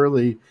show up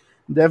early.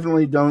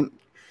 Definitely don't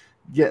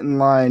get in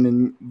line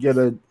and get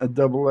a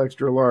double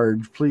extra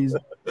large. Please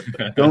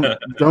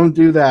don't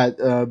do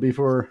that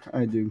before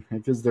I do,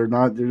 because they're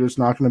just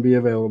not going to be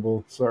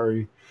available.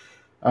 Sorry.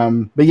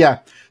 But yeah,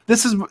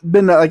 this has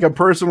been like a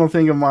personal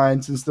thing of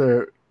mine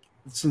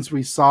since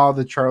we saw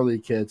the Charlie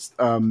kits.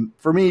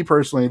 For me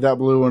personally, that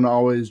blue one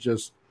always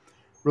just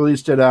really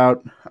stood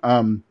out.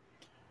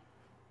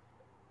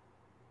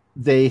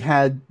 They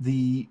had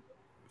the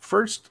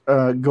first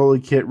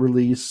goalie kit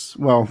release.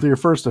 Well, their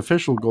first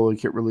official goalie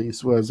kit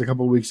release was a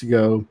couple of weeks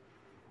ago.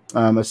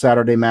 A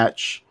Saturday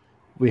match.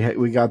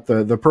 We got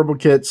the purple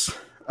kits.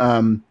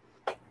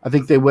 I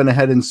think they went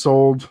ahead and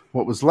sold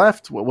what was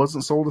left. What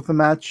wasn't sold at the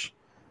match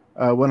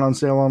went on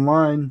sale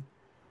online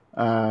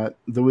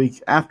the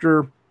week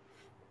after.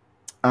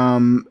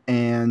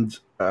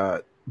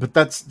 But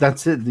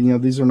that's it. You know,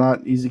 these are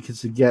not easy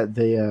kits to get.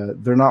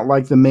 They're not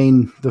like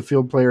the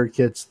field player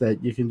kits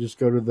that you can just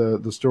go to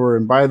the store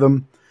and buy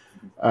them.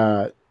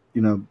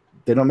 You know,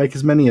 they don't make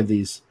as many of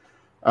these.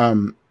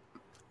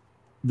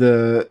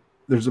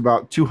 There's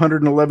about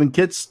 211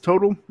 kits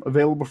total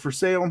available for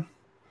sale.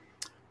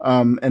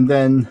 And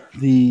then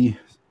the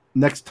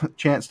next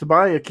chance to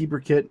buy a keeper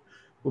kit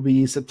will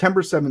be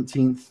September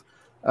 17th.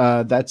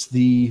 That's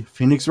the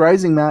Phoenix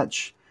Rising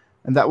match,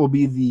 and that will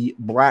be the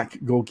black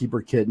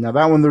goalkeeper kit. Now,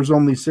 that one, there's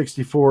only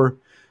 64.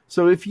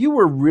 So if you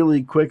were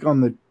really quick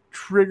on the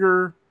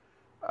trigger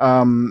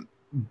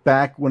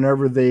back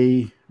whenever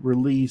they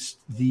released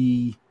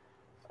the,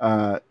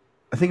 I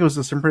think it was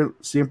the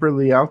Siempre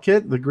Leal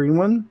kit, the green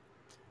one,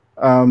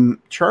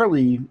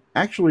 Charlie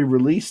actually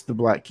released the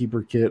black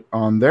keeper kit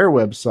on their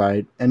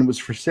website, and it was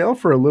for sale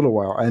for a little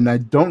while. And I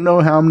don't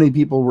know how many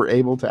people were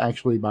able to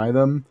actually buy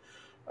them,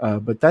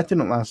 but that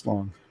didn't last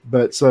long.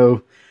 But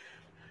so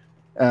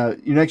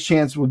your next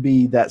chance would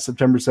be that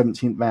September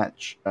 17th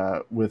match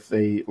with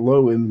a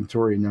low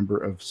inventory number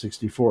of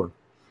 64.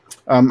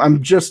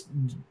 I'm just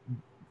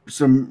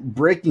some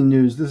breaking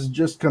news. This is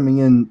just coming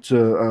into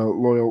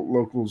Loyal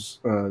Locals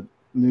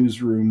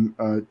newsroom.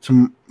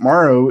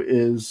 Tomorrow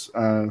is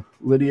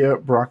Lydia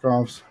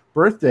Brockoff's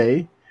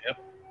birthday. Yep.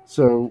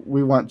 So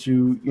we want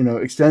to,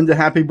 extend a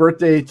happy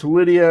birthday to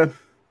Lydia.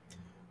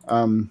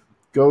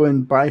 Go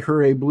and buy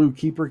her a blue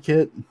keeper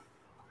kit.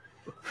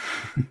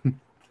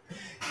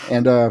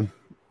 And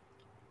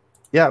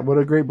yeah, what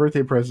a great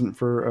birthday present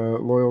for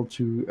Loyal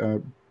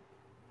to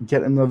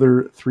get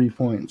another 3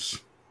 points.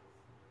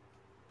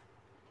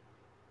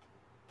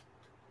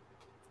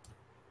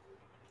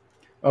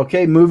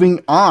 Okay,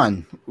 moving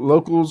on.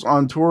 Locals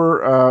on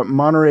tour,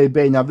 Monterey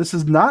Bay. Now, this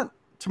is not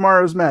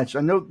tomorrow's match.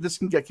 I know this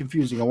can get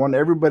confusing. I want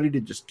everybody to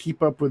just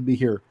keep up with me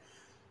here.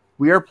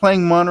 We are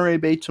playing Monterey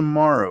Bay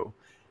tomorrow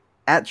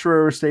at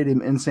Torero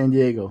Stadium in San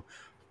Diego.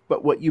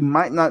 But what you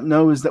might not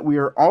know is that we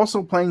are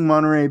also playing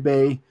Monterey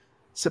Bay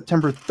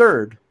September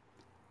 3rd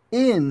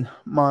in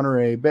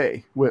Monterey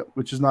Bay,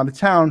 which is not a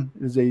town.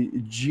 It is a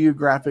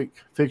geographic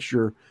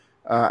fixture.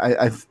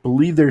 I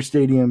believe their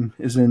stadium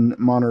is in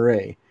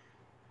Monterey.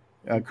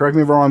 Correct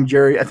me if I'm wrong,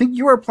 Jerry. I think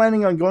you are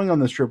planning on going on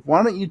this trip.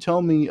 Why don't you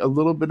tell me a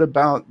little bit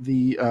about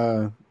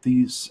the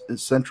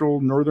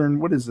central,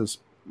 northern, what is this,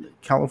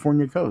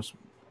 California coast?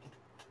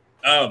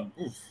 I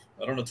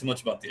don't know too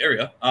much about the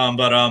area,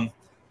 but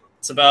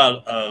it's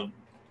about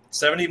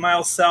 70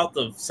 miles south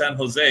of San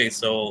Jose.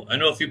 So I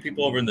know a few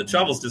people over in the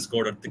Travels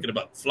Discord are thinking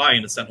about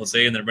flying to San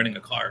Jose and then renting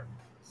a car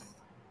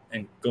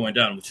and going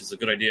down, which is a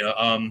good idea.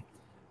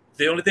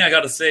 The only thing I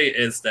got to say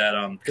is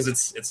that because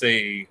it's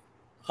a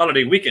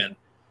holiday weekend,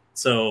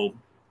 so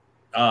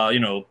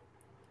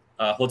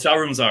hotel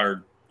rooms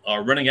are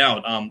running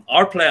out.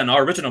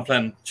 Our original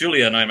plan,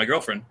 Julia and I, my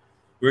girlfriend,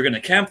 we're going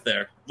to camp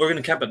there. We're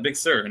going to camp at Big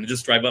Sur and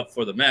just drive up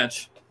for the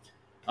match.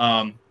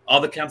 All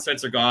the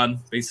campsites are gone,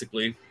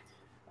 basically.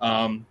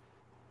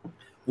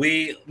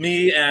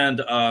 Me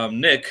and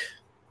Nick,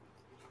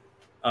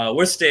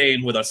 we're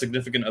staying with our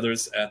significant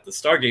others at the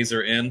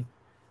Stargazer Inn,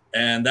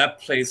 and that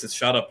place has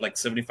shot up like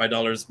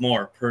 $75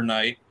 more per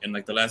night in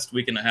like the last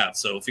week and a half.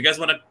 So if you guys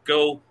want to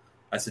go,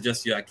 I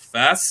suggest you act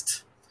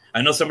fast.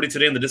 I know somebody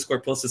today in the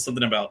Discord posted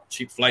something about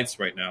cheap flights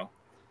right now,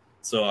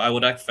 so I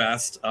would act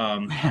fast.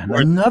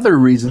 Another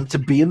reason to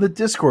be in the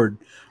Discord.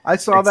 I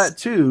saw that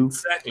too.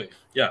 Exactly.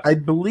 Yeah. I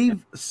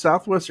believe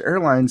Southwest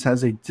Airlines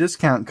has a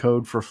discount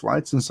code for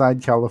flights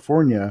inside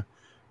California.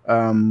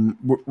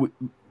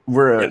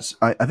 Whereas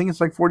I think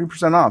it's like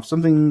 40% off,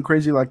 something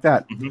crazy like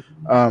that.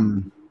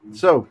 Mm-hmm.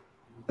 So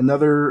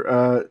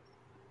another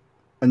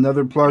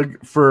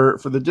plug for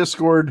the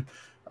Discord.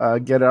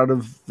 Get out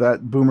of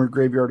that boomer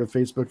graveyard of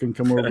Facebook and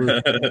come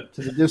over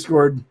to the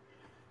Discord.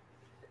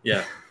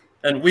 Yeah.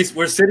 And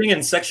we're sitting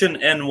in section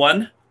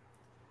N1.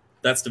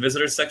 That's the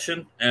visitor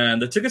section.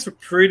 And the tickets were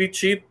pretty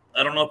cheap.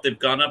 I don't know if they've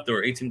gone up. They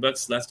were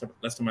 $18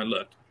 last time I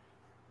looked.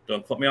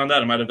 Don't quote me on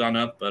that. It might have gone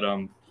up. But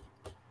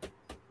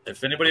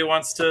if anybody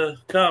wants to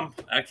come,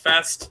 act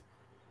fast.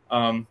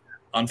 On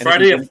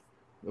Friday.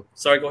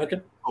 Sorry, go ahead,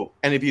 Ken. Oh,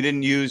 and if you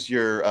didn't use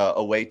your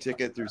away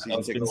ticket through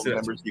season ticket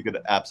members, you could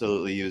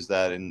absolutely use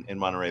that in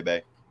Monterey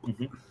Bay.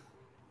 Mm-hmm.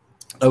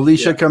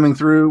 Alicia coming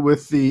through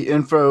with the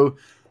info.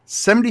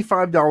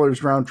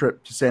 $75 round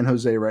trip to San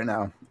Jose right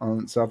now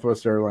on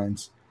Southwest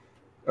Airlines.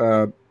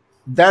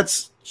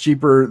 That's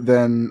cheaper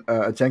than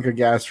a tank of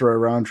gas for a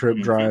round trip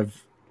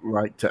drive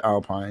like to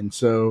Alpine.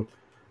 So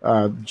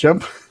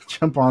jump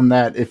on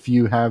that if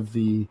you have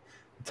the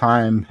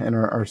time and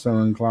are so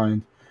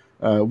inclined.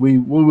 We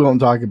won't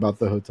talk about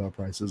the hotel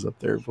prices up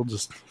there. We'll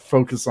just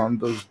focus on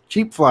those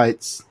cheap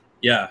flights.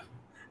 Yeah.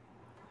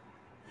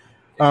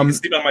 You can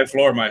sleep on my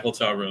floor in my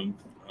hotel room.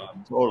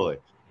 Totally.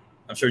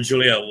 I'm sure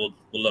Julia will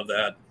love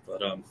that.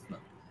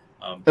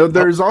 But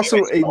there's also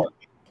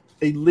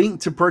a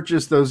link to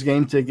purchase those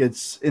game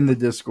tickets in the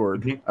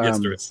Discord. Yes,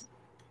 there is.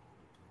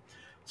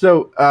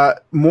 So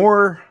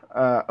more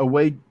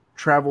away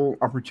travel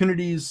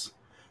opportunities.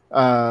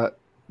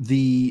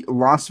 The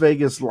Las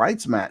Vegas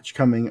Lights match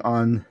coming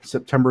on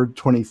September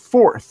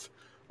 24th.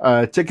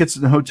 Tickets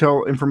and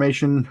hotel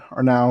information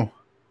are now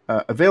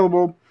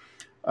available.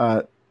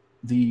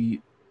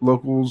 The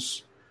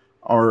locals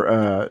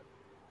have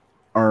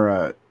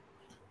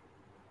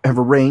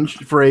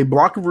arranged for a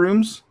block of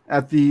rooms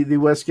at the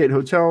Westgate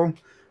Hotel.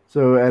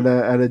 So at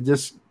a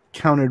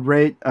discounted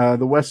rate.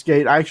 The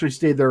Westgate, I actually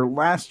stayed there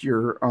last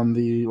year on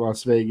the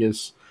Las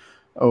Vegas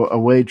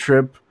away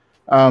trip.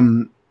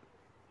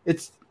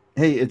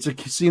 It's a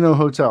casino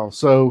hotel,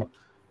 so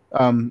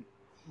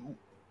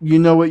you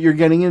know what you're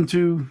getting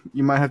into.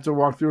 You might have to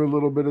walk through a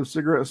little bit of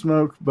cigarette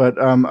smoke, but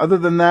other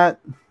than that,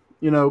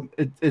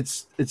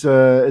 it's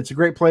a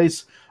great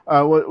place.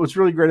 What's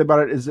really great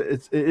about it is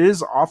it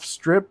is off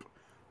strip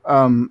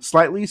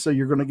slightly, so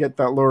you're going to get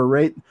that lower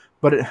rate,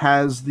 but it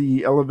has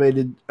the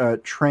elevated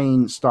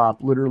train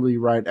stop literally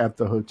right at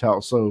the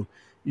hotel. So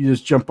you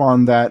just jump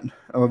on that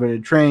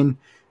elevated train.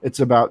 It's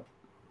about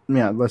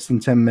less than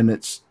 10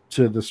 minutes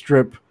to the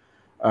strip.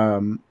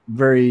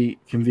 Very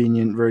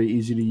convenient, very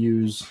easy to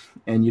use,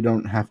 and you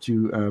don't have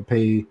to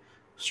pay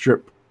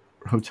strip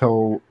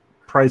hotel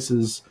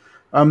prices.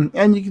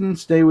 And you can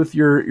stay with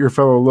your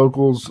fellow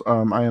locals.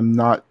 I am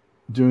not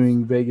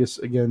doing Vegas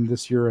again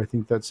this year. I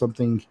think that's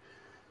something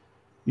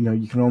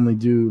you can only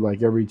do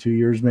like every 2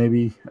 years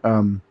maybe.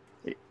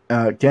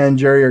 Ken,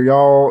 Jerry,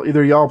 are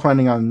either y'all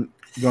planning on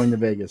going to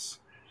Vegas?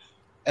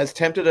 As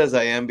tempted as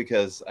I am,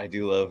 because I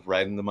do love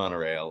riding the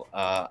monorail,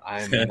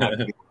 I'm not going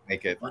to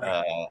make it,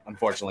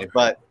 unfortunately.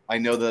 But I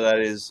know that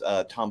is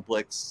Tom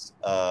Blick's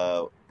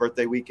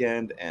birthday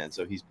weekend, and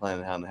so he's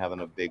planning on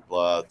having a big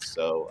blowout.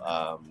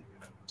 So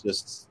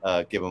just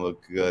give him a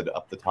good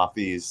up the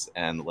toffees,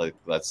 and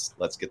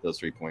let's get those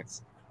 3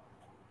 points.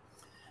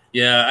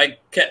 Yeah, I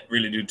can't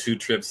really do 2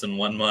 trips in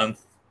 1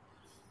 month.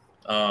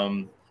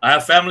 I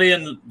have family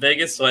in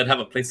Vegas, so I'd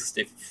have a place to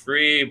stay for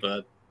free,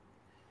 but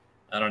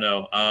I don't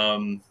know.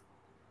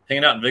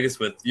 Hanging out in Vegas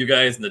with you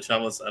guys and the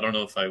Chavos, I don't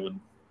know if I would.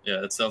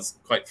 Yeah, it sounds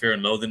quite fear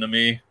and loathing to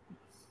me.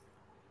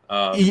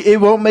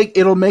 It'll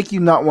make you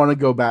not want to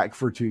go back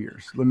for 2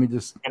 years. Let me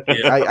just,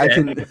 I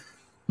can,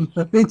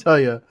 let me tell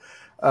you,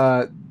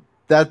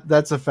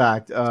 that's a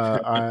fact.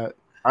 I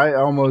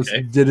almost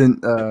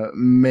didn't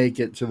make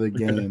it to the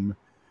game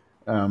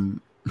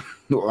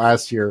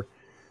last year.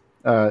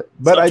 But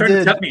I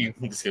did.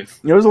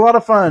 It was a lot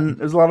of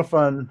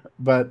fun.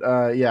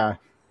 But yeah,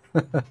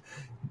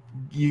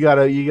 you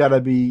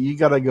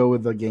gotta go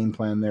with the game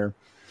plan there.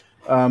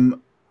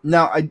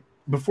 Now,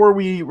 before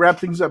we wrap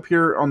things up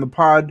here on the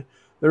pod,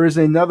 there is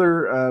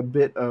another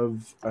bit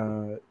of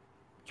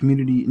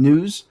community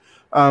news.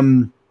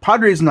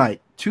 Padres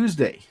night,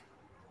 Tuesday,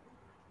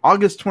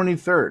 August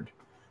 23rd.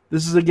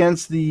 This is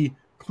against the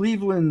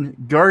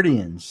Cleveland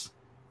Guardians.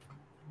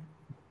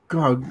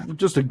 God,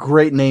 just a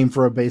great name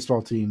for a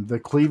baseball team, the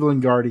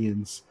Cleveland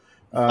Guardians.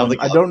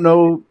 I don't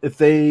know if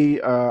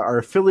they are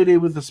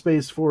affiliated with the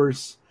Space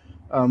Force,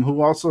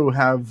 who also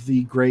have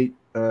the great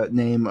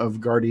name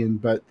of Guardian,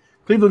 but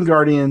Cleveland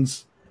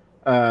Guardians,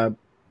 August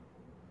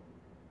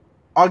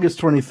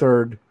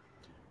 23rd,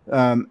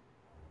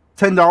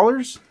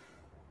 $10,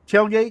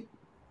 tailgate,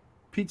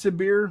 pizza,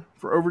 beer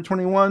for over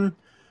 21,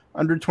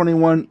 under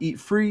 21, eat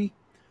free,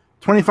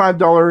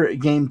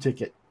 $25 game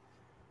ticket.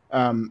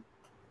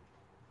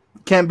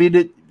 Can't beat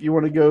it if you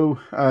want to go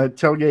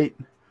tailgate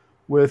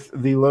with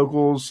the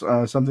locals,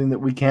 something that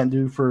we can't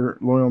do for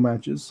loyal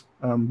matches.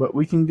 But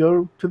we can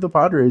go to the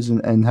Padres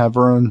and have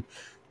our own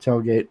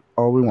tailgate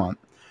all we want.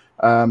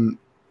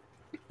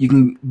 You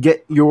can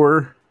get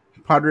your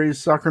Padres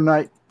Soccer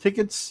Night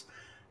tickets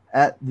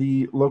at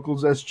the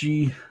Locals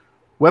SG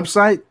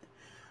website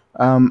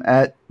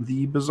at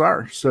the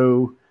Bazaar.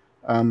 So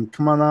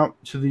come on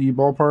out to the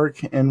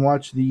ballpark and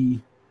watch the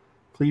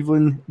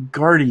Cleveland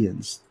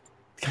Guardians.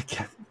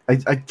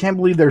 I can't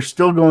believe they're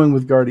still going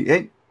with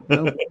Guardian.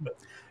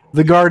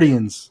 The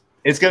Guardians.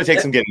 It's going to take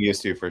some getting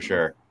used to for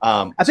sure.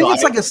 I think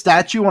it's like a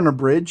statue on a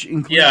bridge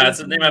in Cleveland. Yeah, it's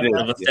the name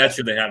of a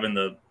statue they have in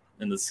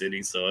the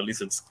city. So at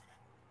least it's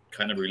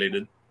kind of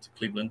related to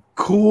Cleveland.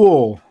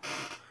 Cool.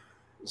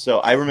 So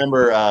I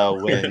remember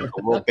when the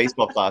World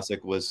Baseball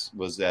Classic was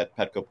at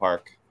Petco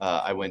Park.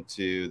 I went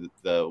to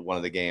one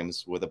of the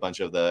games with a bunch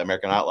of the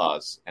American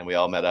Outlaws, and we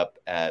all met up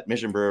at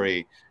Mission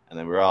Brewery, and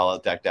then we were all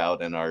decked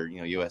out in our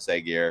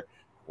USA gear.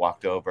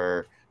 Walked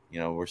over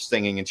we're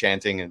singing and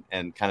chanting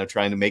and kind of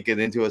trying to make it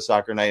into a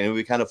soccer night. And it would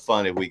be kind of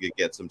fun if we could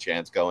get some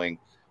chants going.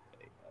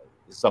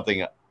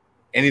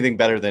 Anything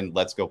better than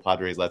 "Let's go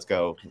Padres, let's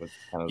go."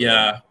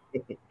 Yeah,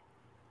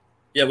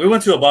 we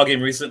went to a ball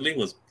game recently. It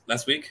was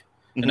last week,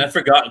 and I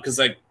forgot because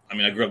I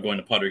grew up going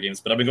to Padre games,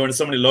 but I've been going to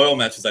so many loyal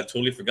matches. I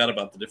totally forgot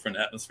about the different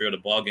atmosphere of the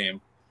ball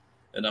game,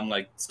 and I'm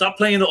like, stop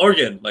playing the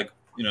organ, I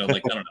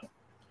don't know.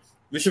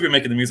 We should be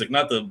making the music,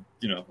 not the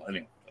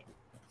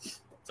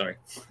sorry.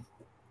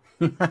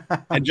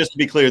 And just to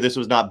be clear, this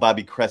was not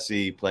Bobby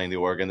Cressy playing the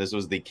organ. This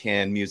was the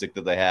canned music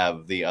that they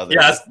have. The other,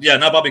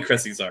 not Bobby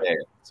Cressy. Sorry. Yeah.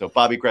 So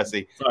Bobby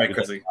Cressy. Sorry,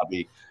 Cressy.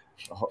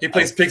 He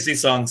plays Pixie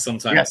songs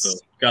sometimes. Yes, so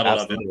gotta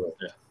love it.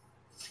 Yeah.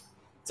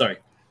 Sorry,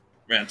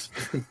 rant.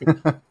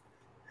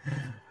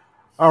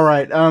 All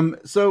right.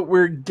 So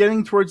we're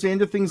getting towards the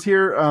end of things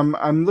here.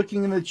 I'm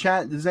looking in the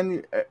chat.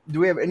 Do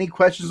we have any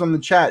questions on the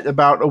chat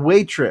about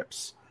away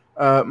trips,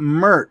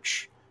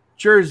 merch,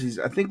 jerseys?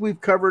 I think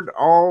we've covered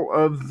all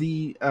of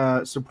the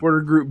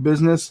supporter group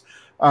business.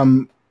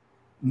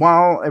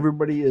 While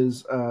everybody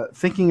is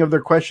thinking of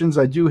their questions,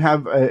 I do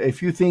have a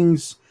few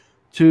things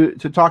to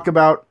talk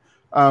about.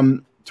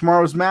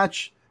 Tomorrow's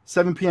match,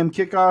 7 p.m.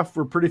 kickoff.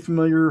 We're pretty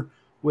familiar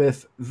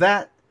with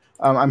that.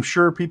 I'm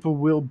sure people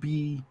will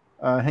be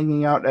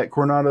hanging out at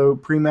Coronado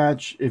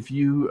pre-match. If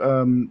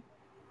you,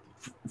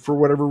 for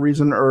whatever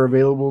reason, are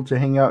available to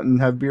hang out and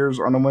have beers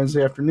on a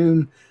Wednesday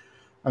afternoon,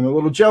 I'm a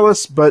little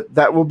jealous, but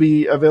that will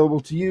be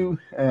available to you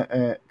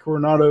at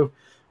Coronado.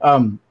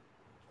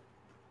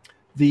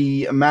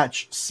 The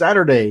match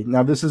Saturday.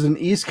 Now, this is an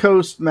East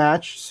Coast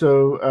match,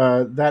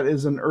 so that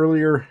is an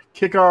earlier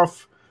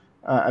kickoff.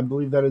 I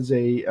believe that is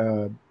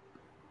a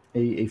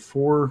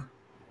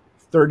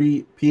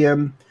 4:30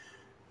 p.m.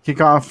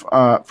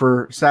 kickoff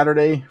for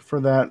Saturday for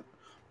that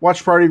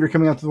watch party. If you're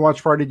coming out to the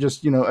watch party,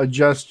 just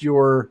adjust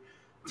your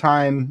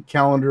time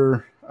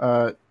calendar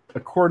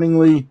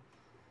accordingly.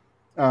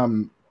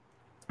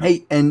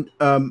 Hey, and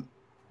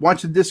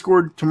watch the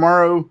Discord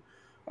tomorrow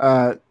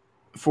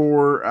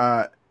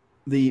for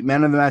the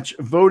man of the match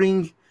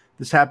voting.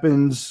 This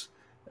happens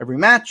every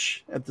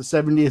match at the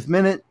 70th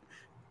minute.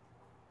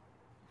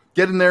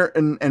 Get in there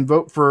and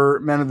vote for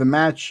man of the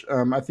match.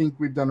 I think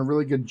we've done a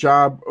really good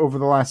job over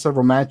the last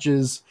several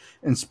matches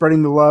in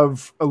spreading the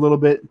love a little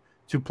bit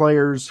to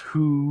players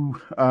who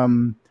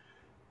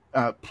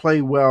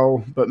play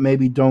well, but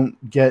maybe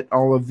don't get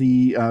all of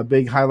the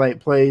big highlight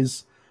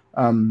plays.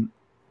 Evan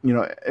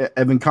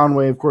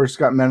Conway, of course,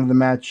 got man of the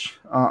match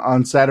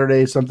on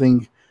Saturday,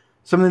 something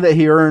that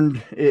he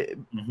earned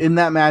in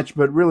that match,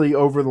 but really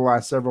over the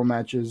last several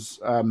matches.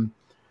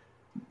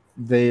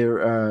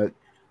 They're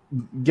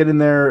get in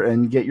there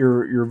and get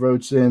your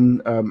votes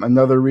in.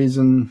 Another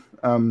reason,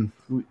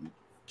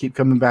 keep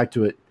coming back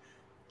to it.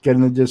 Get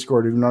in the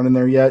Discord. If you're not in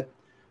there yet,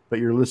 but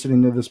you're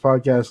listening to this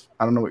podcast,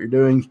 I don't know what you're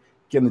doing.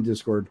 Get in the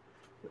Discord.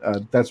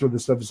 That's where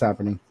this stuff is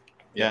happening.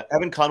 Yeah,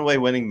 Evan Conway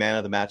winning man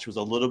of the match was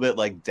a little bit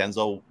like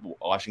Denzel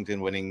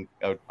Washington winning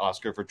an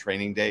Oscar for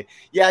Training Day.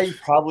 Yeah, he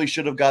probably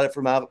should have got it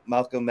for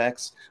Malcolm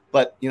X,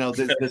 but this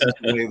is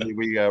the way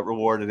we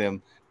rewarded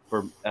him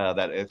for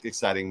that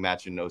exciting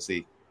match in OC.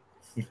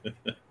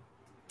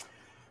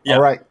 Yeah.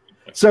 All right.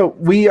 So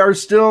we are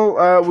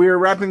still we are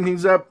wrapping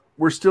things up.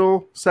 We're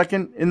still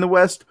second in the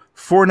West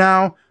for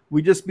now.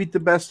 We just beat the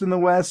best in the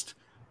West.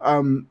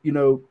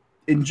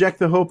 Inject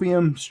the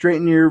hopium,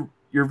 straighten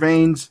your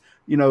veins.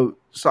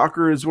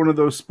 Soccer is one of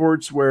those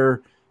sports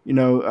where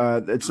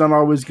it's not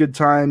always good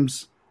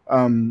times.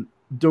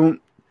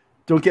 Don't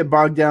get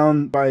bogged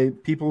down by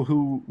people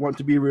who want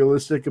to be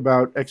realistic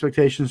about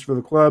expectations for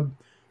the club.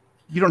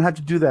 You don't have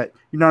to do that.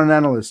 You're not an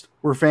analyst.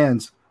 We're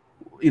fans.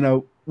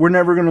 We're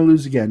never going to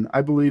lose again.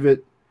 I believe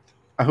it.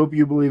 I hope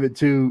you believe it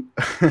too.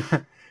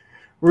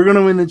 We're going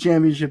to win the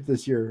championship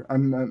this year.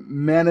 I'm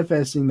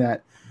manifesting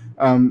that.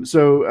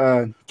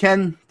 So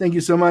Ken, thank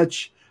you so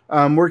much.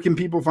 Where can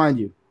people find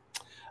you?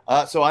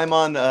 So I'm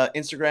on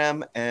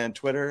Instagram and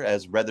Twitter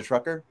as Red the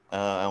Trucker.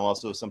 I'm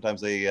also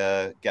sometimes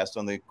a guest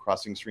on the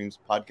Crossing Streams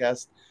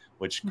podcast,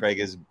 which Craig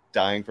is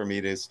dying for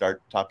me to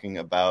start talking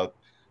about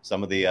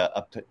some of the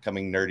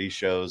upcoming nerdy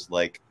shows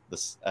like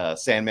the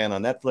Sandman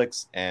on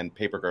Netflix and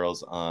Paper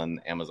Girls on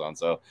Amazon.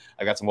 So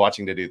I got some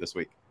watching to do this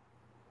week.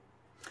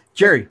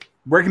 Jerry,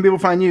 where can people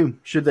find you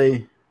should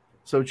they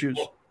so choose?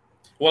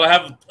 Well, I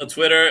have a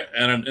Twitter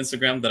and an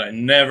Instagram that I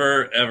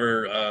never,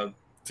 ever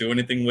do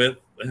anything with.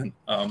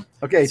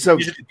 Okay, so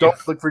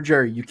don't look for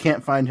Jerry. You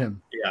can't find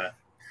him.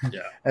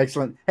 Yeah.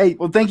 Excellent. Hey,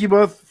 well, thank you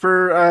both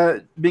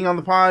for being on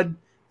the pod.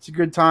 It's a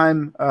good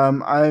time.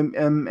 I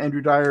am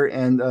Andrew Dyer,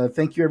 and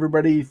thank you,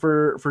 everybody,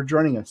 for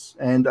joining us.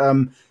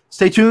 And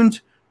stay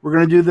tuned. We're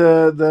going to do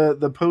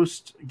the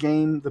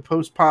post-game, the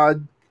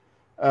post-pod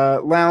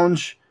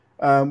lounge,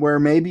 where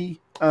maybe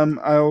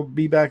I'll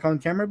be back on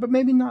camera, but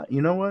maybe not.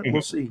 You know what?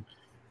 We'll see.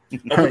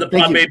 Open the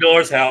pod bay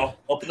doors, Hal.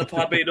 Open the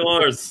pod bay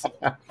doors.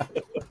 All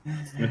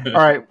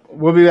right.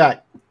 We'll be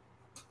back.